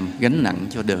đây làm gánh nặng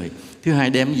cho đời. Thứ hai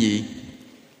đem gì?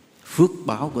 Phước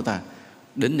báo của ta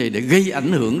đến đây để gây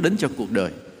ảnh hưởng đến cho cuộc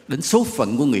đời, đến số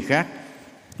phận của người khác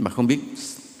mà không biết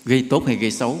gây tốt hay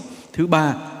gây xấu. Thứ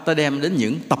ba, ta đem đến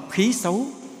những tập khí xấu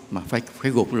mà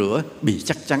phải gột rửa, vì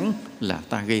chắc chắn là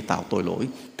ta gây tạo tội lỗi.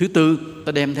 Thứ tư,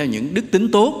 ta đem theo những đức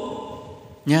tính tốt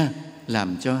nha,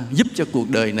 làm cho giúp cho cuộc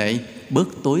đời này bớt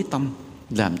tối tăm,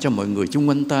 làm cho mọi người xung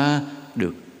quanh ta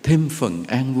được thêm phần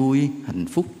an vui, hạnh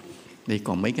phúc. Đây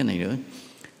còn mấy cái này nữa.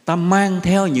 Ta mang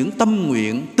theo những tâm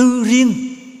nguyện tư riêng.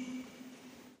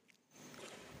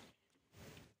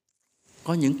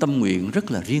 Có những tâm nguyện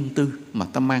rất là riêng tư mà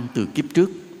ta mang từ kiếp trước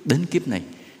đến kiếp này.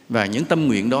 Và những tâm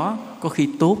nguyện đó có khi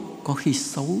tốt, có khi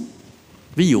xấu.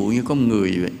 Ví dụ như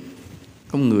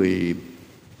có người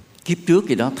kiếp trước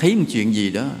gì đó thấy một chuyện gì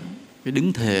đó, cái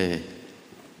đứng thề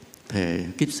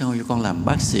kiếp sau cho con làm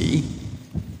bác sĩ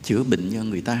chữa bệnh cho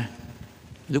người ta.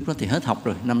 Lúc đó thì hết học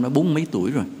rồi, năm đó 40 mấy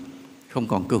tuổi rồi, không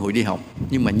còn cơ hội đi học.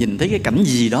 Nhưng mà nhìn thấy cái cảnh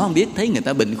gì đó không biết, thấy người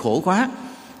ta bệnh khổ quá,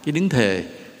 cái đứng thề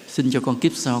xin cho con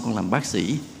kiếp sau con làm bác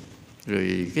sĩ.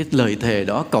 Rồi cái lời thề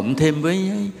đó cộng thêm với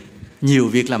nhiều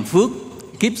việc làm phước,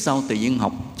 kiếp sau tự nhiên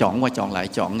học chọn qua chọn lại,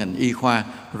 chọn ngành y khoa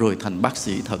rồi thành bác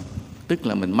sĩ thật. Tức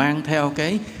là mình mang theo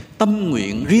cái tâm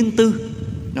nguyện riêng tư.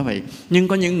 Đó vậy. Nhưng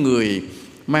có những người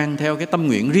mang theo cái tâm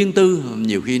nguyện riêng tư,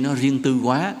 nhiều khi nó riêng tư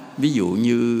quá. Ví dụ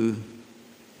như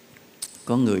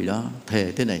có người đó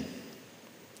thề thế này: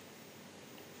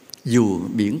 dù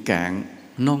biển cạn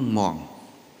non mòn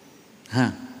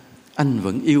anh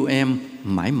vẫn yêu em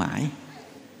mãi mãi.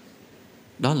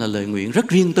 Đó là lời nguyện rất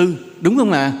riêng tư, đúng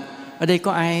không ạ? Ở đây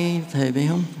có ai thề vậy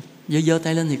không? Giơ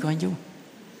tay lên thì coi chú.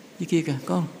 Dưới kia kìa,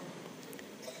 có không?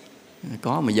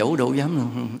 Có mà giấu đâu dám đâu.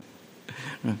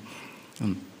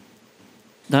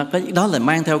 Đó là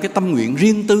mang theo cái tâm nguyện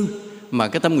riêng tư. Mà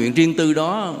cái tâm nguyện riêng tư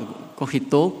đó có khi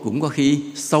tốt, cũng có khi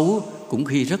xấu, cũng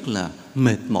khi rất là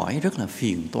mệt mỏi, rất là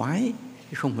phiền toái,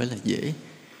 không phải là dễ.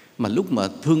 Mà lúc mà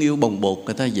thương yêu bồng bột,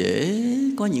 người ta dễ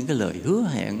có những cái lời hứa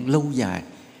hẹn lâu dài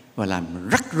và làm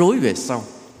rắc rối về sau.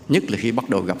 Nhất là khi bắt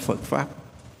đầu gặp Phật Pháp.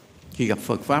 Khi gặp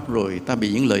Phật Pháp rồi, ta bị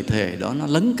những lời thề đó nó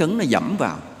lấn cấn, nó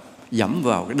dẫm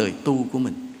vào cái đời tu của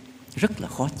mình, rất là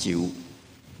khó chịu.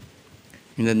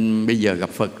 Nên bây giờ gặp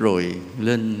Phật rồi,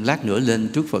 lát nữa lên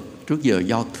trước Phật, trước giờ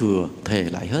giao thừa thề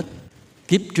lại hết.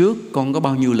 Kiếp trước con có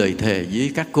bao nhiêu lời thề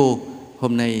với các cô,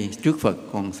 hôm nay trước Phật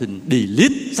con xin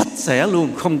delete sạch sẽ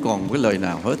luôn, không còn cái lời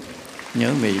nào hết.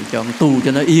 Nhớ mị cho con tu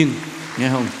cho nó yên, nghe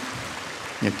không?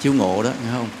 Nhật chiếu ngộ đó,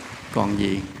 nghe không? Còn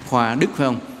gì? Khoa Đức phải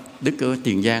không? Đức ở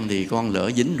Tiền Giang thì con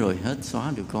lỡ dính rồi, hết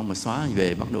xóa được. Con mà xóa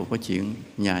về bắt đầu có chuyện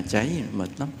nhà cháy, mệt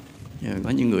lắm. Có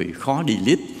những người khó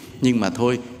delete, nhưng mà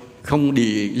thôi, không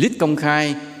delete công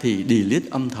khai thì delete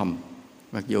âm thầm.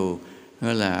 Mặc dù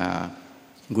là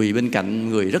quỳ bên cạnh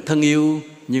người rất thân yêu,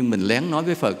 nhưng mình lén nói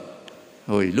với Phật.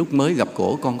 Hồi lúc mới gặp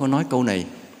cổ con có nói câu này: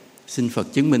 xin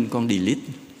Phật chứng minh con delete,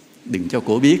 đừng cho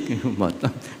cổ biết. Mệt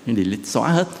lắm, delete xóa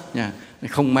hết nha.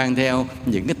 Không mang theo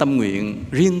những cái tâm nguyện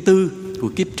riêng tư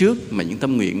của kiếp trước, mà những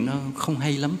tâm nguyện nó không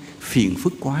hay lắm, phiền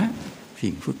phức quá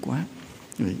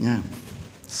rồi nha.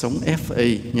 Sống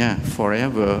FA nha,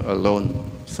 forever alone,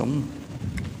 sống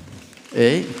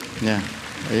ế nha,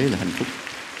 ế là hạnh phúc.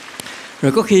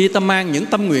 Rồi có khi ta mang những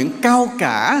tâm nguyện cao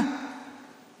cả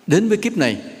đến với kiếp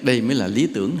này, đây mới là lý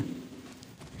tưởng.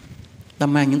 Ta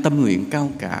mang những tâm nguyện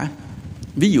cao cả,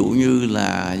 ví dụ như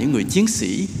là những người chiến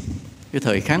sĩ cái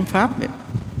thời kháng Pháp này,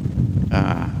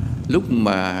 lúc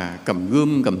mà cầm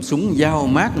gươm, cầm súng, dao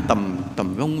mát,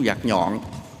 tầm vong dạt nhọn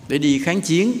để đi kháng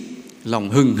chiến, lòng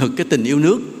hừng hực cái tình yêu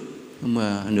nước,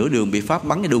 mà nửa đường bị Pháp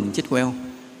bắn cái đùng chết queo,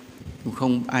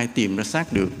 không ai tìm ra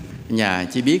xác được. Nhà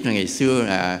chỉ biết là ngày xưa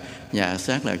là nhà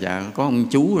xác là có ông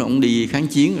chú rồi ông đi kháng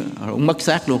chiến rồi ông mất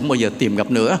xác luôn, không bao giờ tìm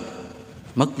gặp nữa,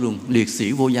 mất luôn, liệt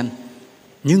sĩ vô danh.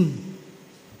 Nhưng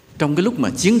trong cái lúc mà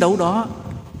chiến đấu đó,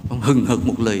 ông hừng hực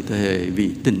một lời thề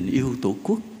vì tình yêu Tổ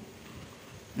quốc,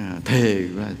 thề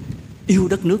là yêu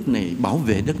đất nước này, bảo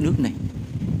vệ đất nước này.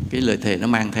 Cái lời thề nó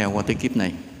mang theo qua tới kiếp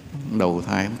này, đầu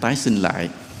thai ông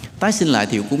tái sinh lại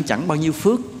thì cũng chẳng bao nhiêu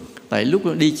phước. Tại lúc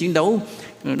đi chiến đấu,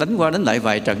 đánh qua đánh lại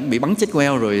vài trận bị bắn chết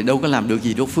queo rồi, đâu có làm được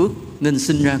gì đâu phước. Nên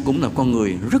sinh ra cũng là con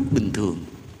người rất bình thường,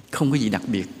 không có gì đặc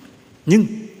biệt. Nhưng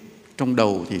trong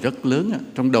đầu thì rất lớn,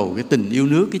 trong đầu cái tình yêu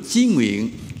nước, cái chí nguyện,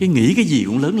 cái nghĩ cái gì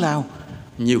cũng lớn lao.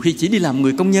 Nhiều khi chỉ đi làm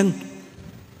người công nhân,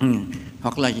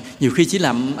 hoặc là nhiều khi chỉ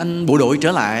làm anh bộ đội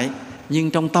trở lại,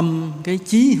 nhưng trong tâm cái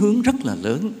chí hướng rất là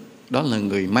lớn. Đó là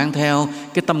người mang theo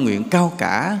cái tâm nguyện cao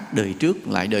cả đời trước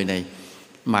lại đời này.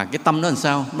 Mà cái tâm đó làm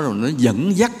sao? Bắt đầu nó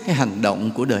dẫn dắt cái hành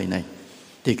động của đời này.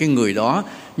 Thì cái người đó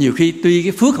nhiều khi tuy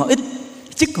cái phước họ ít,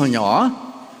 chức họ nhỏ,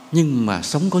 nhưng mà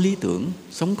sống có lý tưởng,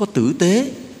 sống có tử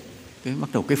tế. Cái bắt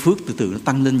đầu cái phước từ từ nó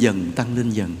tăng lên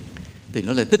dần, thì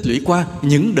nó lại tích lũy qua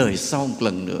những đời sau một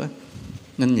lần nữa.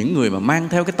 Nên những người mà mang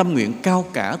theo cái tâm nguyện cao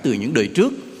cả từ những đời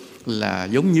trước là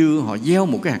giống như họ gieo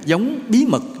một cái hạt giống bí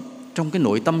mật trong cái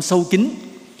nội tâm sâu kín.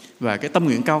 Và cái tâm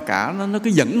nguyện cao cả nó cứ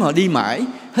dẫn họ đi mãi,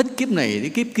 hết kiếp này tới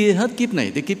kiếp kia, hết kiếp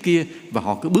này tới kiếp kia. Và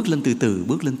họ cứ bước lên từ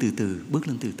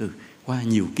từ qua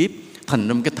nhiều kiếp, thành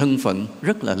ra một cái thân phận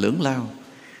rất là lớn lao.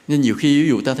 Nên nhiều khi ví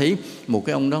dụ ta thấy một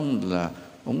cái ông đó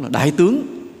ông là đại tướng,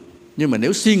 nhưng mà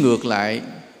nếu suy ngược lại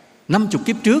 50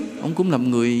 kiếp trước, ông cũng là một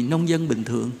người nông dân bình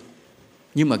thường.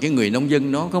 Nhưng mà cái người nông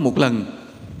dân đó có một lần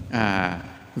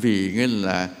vì nghĩa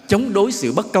là chống đối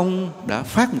sự bất công đã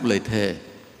phát một lời thề,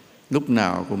 lúc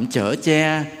nào cũng chở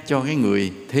che cho cái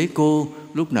người thế cô,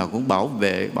 lúc nào cũng bảo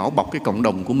vệ, bảo bọc cái cộng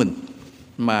đồng của mình.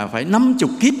 Mà phải 50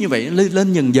 kiếp như vậy,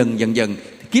 lên dần dần.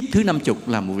 Kiếp thứ 50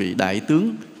 là một vị đại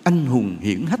tướng anh hùng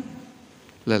hiển hách,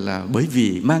 là bởi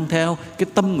vì mang theo cái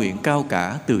tâm nguyện cao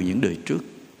cả từ những đời trước.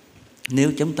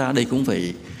 Nếu chúng ta đây cũng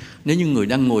vậy, nếu như người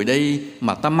đang ngồi đây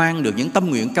mà ta mang được những tâm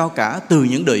nguyện cao cả từ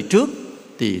những đời trước,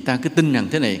 thì ta cứ tin rằng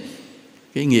thế này,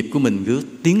 cái nghiệp của mình cứ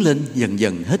tiến lên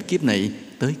dần hết kiếp này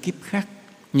tới kiếp khác.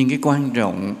 Nhưng cái quan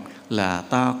trọng là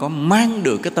ta có mang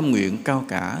được cái tâm nguyện cao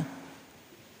cả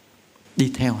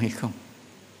đi theo hay không?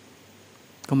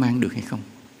 Có mang được hay không?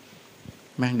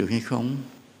 Mang được hay không?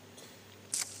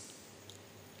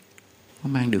 Có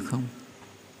mang được không?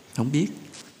 Không biết.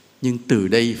 Nhưng từ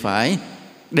đây phải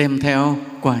đem theo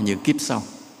qua những kiếp sau.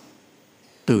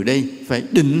 Từ đây phải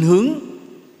định hướng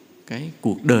cái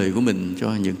cuộc đời của mình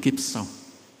cho những kiếp sau.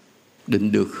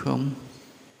 Định được không?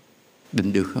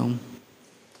 Định được không?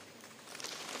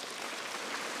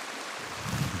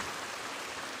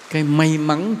 Cái may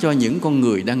mắn cho những con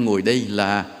người đang ngồi đây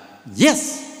là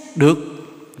yes, được.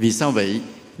 Vì sao vậy?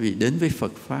 Vì đến với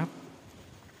Phật Pháp,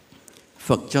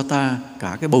 Phật cho ta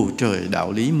cả cái bầu trời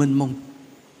đạo lý mênh mông.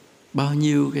 Bao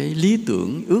nhiêu cái lý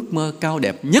tưởng, ước mơ cao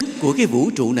đẹp nhất của cái vũ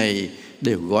trụ này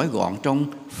đều gói gọn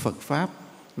trong Phật Pháp.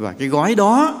 Và cái gói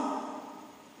đó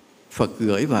Phật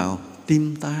gửi vào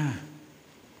tim ta.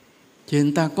 Cho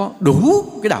nên ta có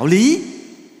đủ cái đạo lý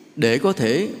để có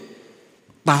thể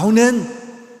tạo nên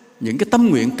những cái tâm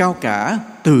nguyện cao cả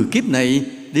từ kiếp này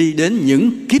đi đến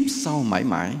những kiếp sau mãi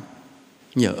mãi,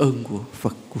 nhờ ơn của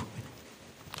Phật của mình.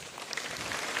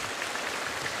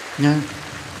 Nha.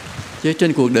 Chứ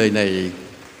trên cuộc đời này,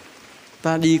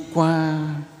 ta đi qua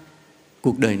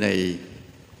cuộc đời này,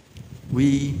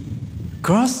 we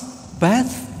cross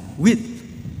paths with,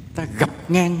 ta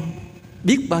gặp ngang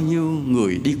biết bao nhiêu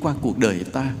người đi qua cuộc đời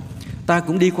ta. Ta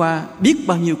cũng đi qua biết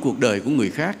bao nhiêu cuộc đời của người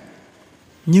khác.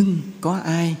 Nhưng có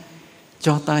ai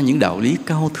cho ta những đạo lý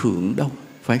cao thượng đâu,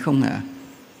 phải không ạ?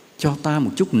 Cho ta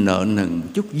một chút nợ nần, một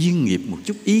chút duyên nghiệp, một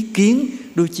chút ý kiến,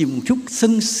 đôi khi một chút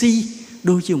sân si,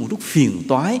 đôi khi một chút phiền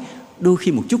toái, đôi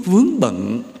khi một chút vướng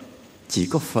bận. Chỉ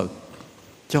có Phật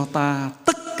cho ta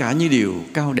tất cả những điều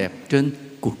cao đẹp trên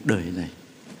cuộc đời này,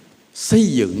 xây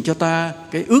dựng cho ta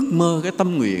cái ước mơ, cái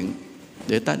tâm nguyện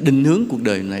để ta định hướng cuộc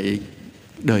đời này,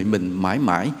 đời mình mãi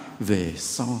mãi về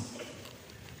sau.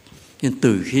 Nhưng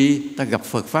từ khi ta gặp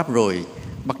Phật Pháp rồi,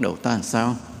 bắt đầu ta làm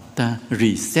sao? Ta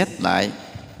reset lại,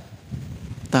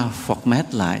 ta format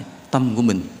lại tâm của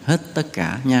mình hết tất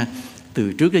cả nha.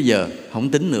 Từ trước đến giờ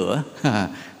không tính nữa,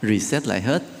 reset lại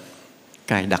hết,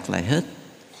 cài đặt lại hết,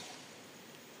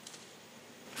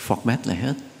 format lại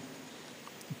hết,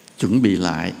 chuẩn bị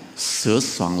lại, sửa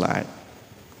soạn lại.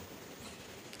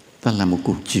 Ta làm một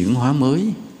cuộc chuyển hóa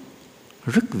mới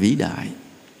rất vĩ đại.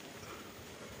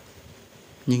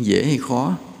 Nhưng dễ hay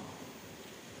khó?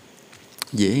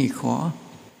 Dễ hay khó?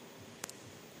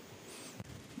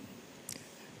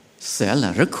 Sẽ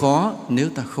là rất khó nếu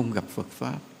ta không gặp Phật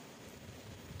Pháp.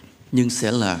 Nhưng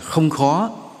sẽ là không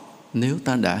khó nếu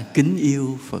ta đã kính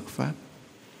yêu Phật Pháp.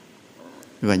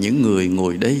 Và những người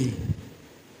ngồi đây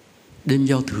đêm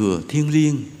giao thừa thiêng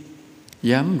liêng,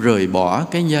 dám rời bỏ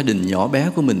cái gia đình nhỏ bé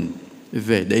của mình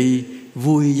về đây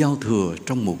vui giao thừa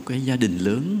trong một cái gia đình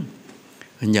lớn,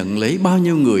 nhận lấy bao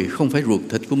nhiêu người không phải ruột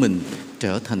thịt của mình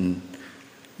trở thành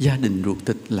gia đình ruột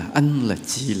thịt, là anh, là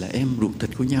chị, là em ruột thịt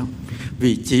của nhau.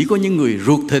 Vì chỉ có những người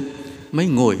ruột thịt mới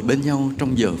ngồi bên nhau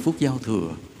trong giờ phút giao thừa.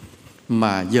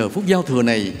 Mà giờ phút giao thừa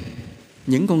này,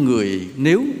 những con người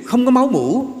nếu không có máu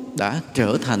mủ đã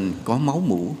trở thành có máu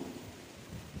mủ.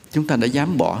 Chúng ta đã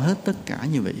dám bỏ hết tất cả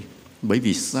như vậy. Bởi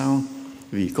vì sao?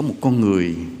 Vì có một con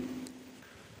người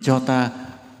cho ta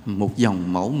một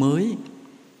dòng máu mới,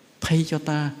 thay cho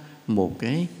ta một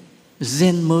cái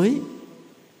gen mới.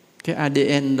 Cái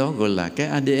ADN đó gọi là cái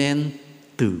ADN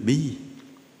từ bi.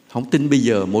 Không tin bây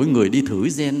giờ mỗi người đi thử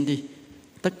gen đi,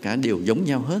 tất cả đều giống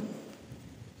nhau hết.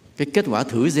 Cái kết quả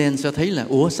thử gen sẽ thấy là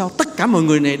ủa sao tất cả mọi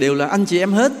người này đều là anh chị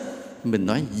em hết? Mình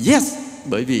nói yes,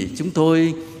 bởi vì chúng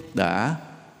tôi đã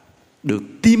được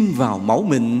tiêm vào máu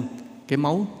mình cái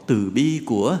máu từ bi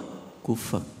của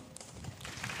Phật.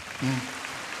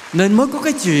 Nên mới có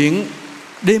cái chuyện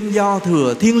đêm giao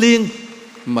thừa thiêng liêng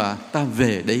mà ta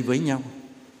về đây với nhau.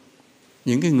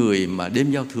 Những cái người mà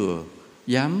đêm giao thừa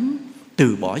dám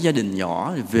từ bỏ gia đình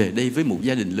nhỏ về đây với một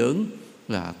gia đình lớn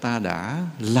là ta đã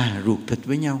là ruột thịt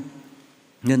với nhau.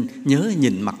 Nên nhớ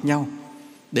nhìn mặt nhau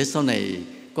để sau này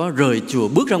có rời chùa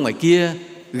bước ra ngoài kia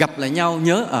gặp lại nhau,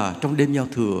 nhớ trong đêm giao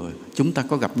thừa chúng ta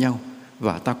có gặp nhau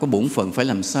và ta có bổn phận phải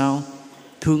làm sao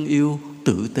thương yêu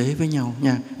tử tế với nhau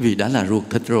nha, vì đã là ruột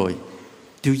thịt rồi.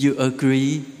 Do you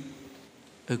agree?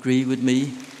 Agree with me?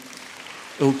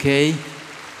 Ok.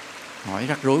 Hỏi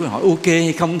rắc rối, hỏi ok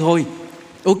hay không thôi.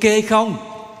 Ok hay không?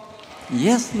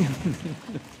 Yes.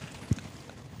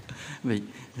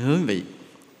 Vậy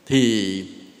thì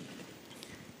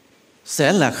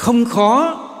sẽ là không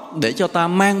khó để cho ta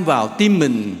mang vào tim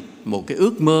mình một cái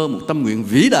ước mơ, một tâm nguyện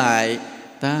vĩ đại,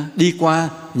 ta đi qua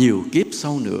nhiều kiếp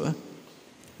sau nữa.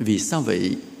 Vì sao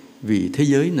vậy? Vì thế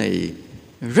giới này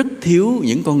rất thiếu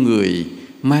những con người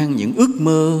mang những ước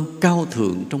mơ cao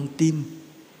thượng trong tim.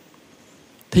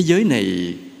 Thế giới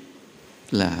này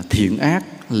là thiện ác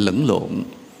lẫn lộn.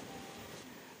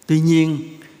 Tuy nhiên,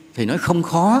 Thầy nói không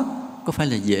khó, có phải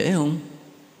là dễ không?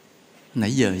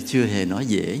 Nãy giờ chưa hề nói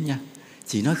dễ nha,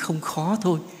 chỉ nói không khó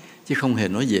thôi, chứ không hề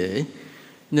nói dễ.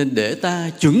 Nên để ta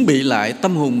chuẩn bị lại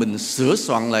tâm hồn mình, sửa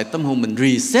soạn lại tâm hồn mình,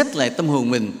 reset lại tâm hồn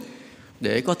mình,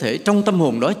 để có thể trong tâm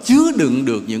hồn đó chứa đựng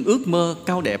được những ước mơ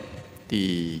cao đẹp,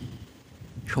 thì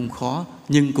không khó,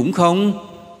 nhưng cũng không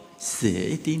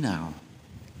dễ tí nào.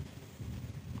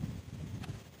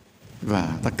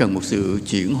 Và ta cần một sự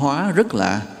chuyển hóa rất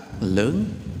là lớn.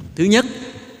 Thứ nhất,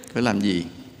 phải làm gì?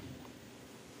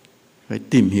 Phải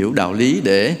tìm hiểu đạo lý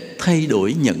để thay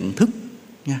đổi nhận thức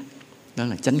nha. Đó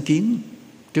là chánh kiến.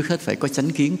 Trước hết phải có chánh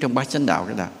kiến trong bát chánh đạo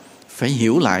cái đã. Phải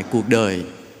hiểu lại cuộc đời,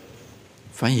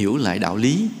 phải hiểu lại đạo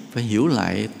lý, phải hiểu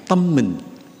lại tâm mình,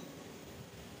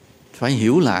 phải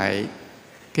hiểu lại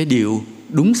cái điều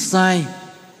đúng sai,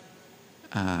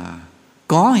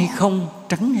 có hay không,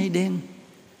 trắng hay đen.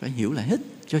 Phải hiểu lại hết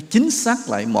cho chính xác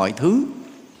lại mọi thứ.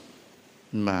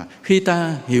 Mà khi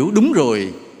ta hiểu đúng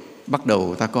rồi, bắt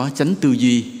đầu ta có chánh tư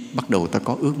duy, bắt đầu ta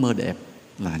có ước mơ đẹp.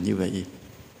 Là như vậy.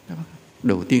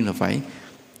 Đầu tiên là phải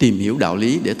tìm hiểu đạo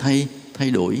lý để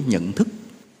thay đổi nhận thức.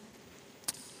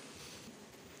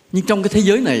 Nhưng trong cái thế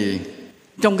giới này,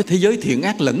 trong cái thế giới thiện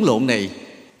ác lẫn lộn này,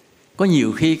 có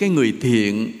nhiều khi cái người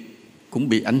thiện cũng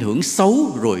bị ảnh hưởng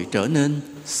xấu rồi trở nên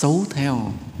xấu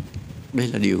theo. Đây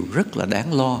là điều rất là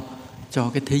đáng lo cho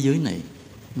cái thế giới này.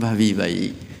 Và vì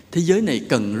vậy, thế giới này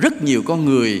cần rất nhiều con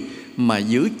người mà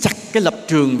giữ chặt cái lập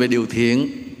trường về điều thiện,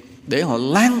 để họ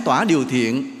lan tỏa điều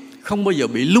thiện, không bao giờ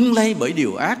bị lung lay bởi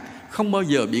điều ác, không bao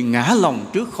giờ bị ngã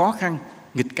lòng trước khó khăn,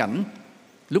 nghịch cảnh.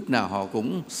 Lúc nào họ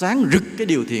cũng sáng rực cái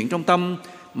điều thiện trong tâm,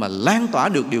 mà lan tỏa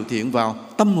được điều thiện vào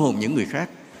tâm hồn những người khác.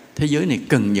 Thế giới này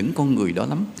cần những con người đó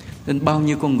lắm. Nên bao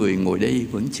nhiêu con người ngồi đây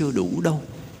vẫn chưa đủ đâu.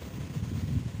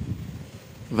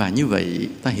 Và như vậy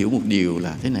ta hiểu một điều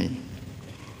là thế này: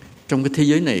 trong cái thế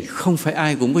giới này không phải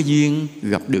ai cũng có duyên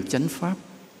gặp được chánh pháp.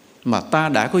 Mà ta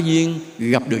đã có duyên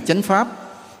gặp được chánh pháp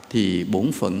thì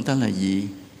bổn phận ta là gì?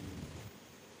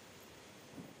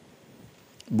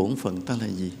 Bổn phận ta là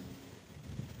gì?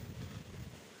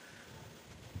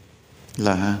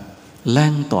 Là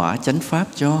lan tỏa chánh pháp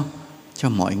cho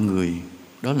mọi người.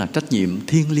 Đó là trách nhiệm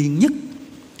thiêng liêng nhất.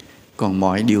 Còn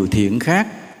mọi điều thiện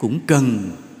khác cũng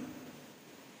cần,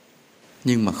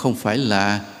 nhưng mà không phải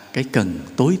là cái cần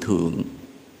tối thượng.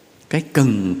 Cái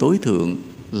cần tối thượng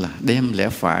là đem lẽ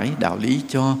phải, đạo lý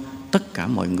cho tất cả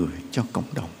mọi người, cho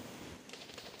cộng đồng.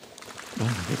 Đó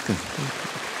là cái cần tối thượng.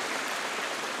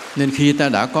 Nên khi ta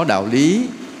đã có đạo lý,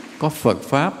 có Phật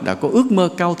Pháp, đã có ước mơ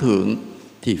cao thượng,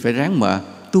 thì phải ráng mà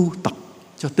tu tập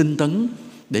cho tinh tấn,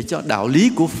 để cho đạo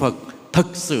lý của Phật thật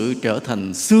sự trở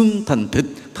thành xương, thành thịt,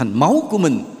 thành máu của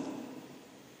mình,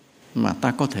 mà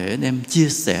ta có thể đem chia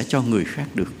sẻ cho người khác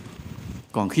được.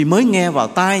 Còn khi mới nghe vào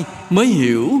tai, mới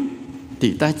hiểu,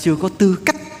 thì ta chưa có tư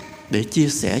cách để chia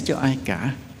sẻ cho ai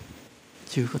cả.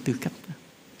 Chưa có tư cách.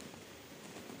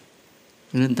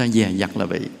 Nên ta dè dặt là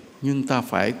vậy. Nhưng ta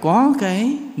phải có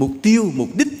cái mục tiêu, mục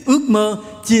đích, ước mơ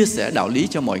chia sẻ đạo lý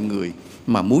cho mọi người.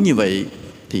 Mà muốn như vậy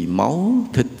thì máu,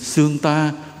 thịt, xương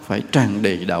ta phải tràn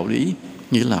đầy đạo lý.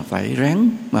 Nghĩa là phải ráng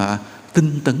mà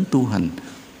tinh tấn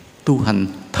tu hành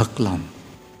thật lòng.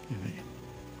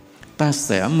 Ta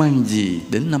sẽ mang gì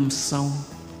đến năm sau,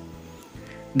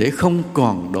 để không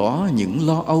còn đó những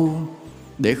lo âu,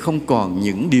 để không còn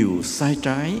những điều sai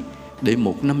trái, để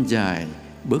một năm dài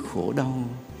bớt khổ đau.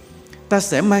 Ta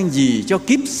sẽ mang gì cho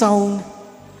kiếp sau,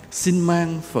 xin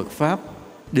mang Phật Pháp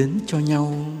đến cho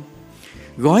nhau,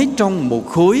 gói trong một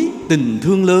khối tình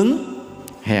thương lớn,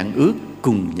 hẹn ước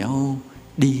cùng nhau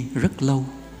đi rất lâu.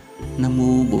 Nam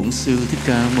mô Bổn Sư Thích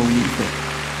Ca Mâu Ni Phật.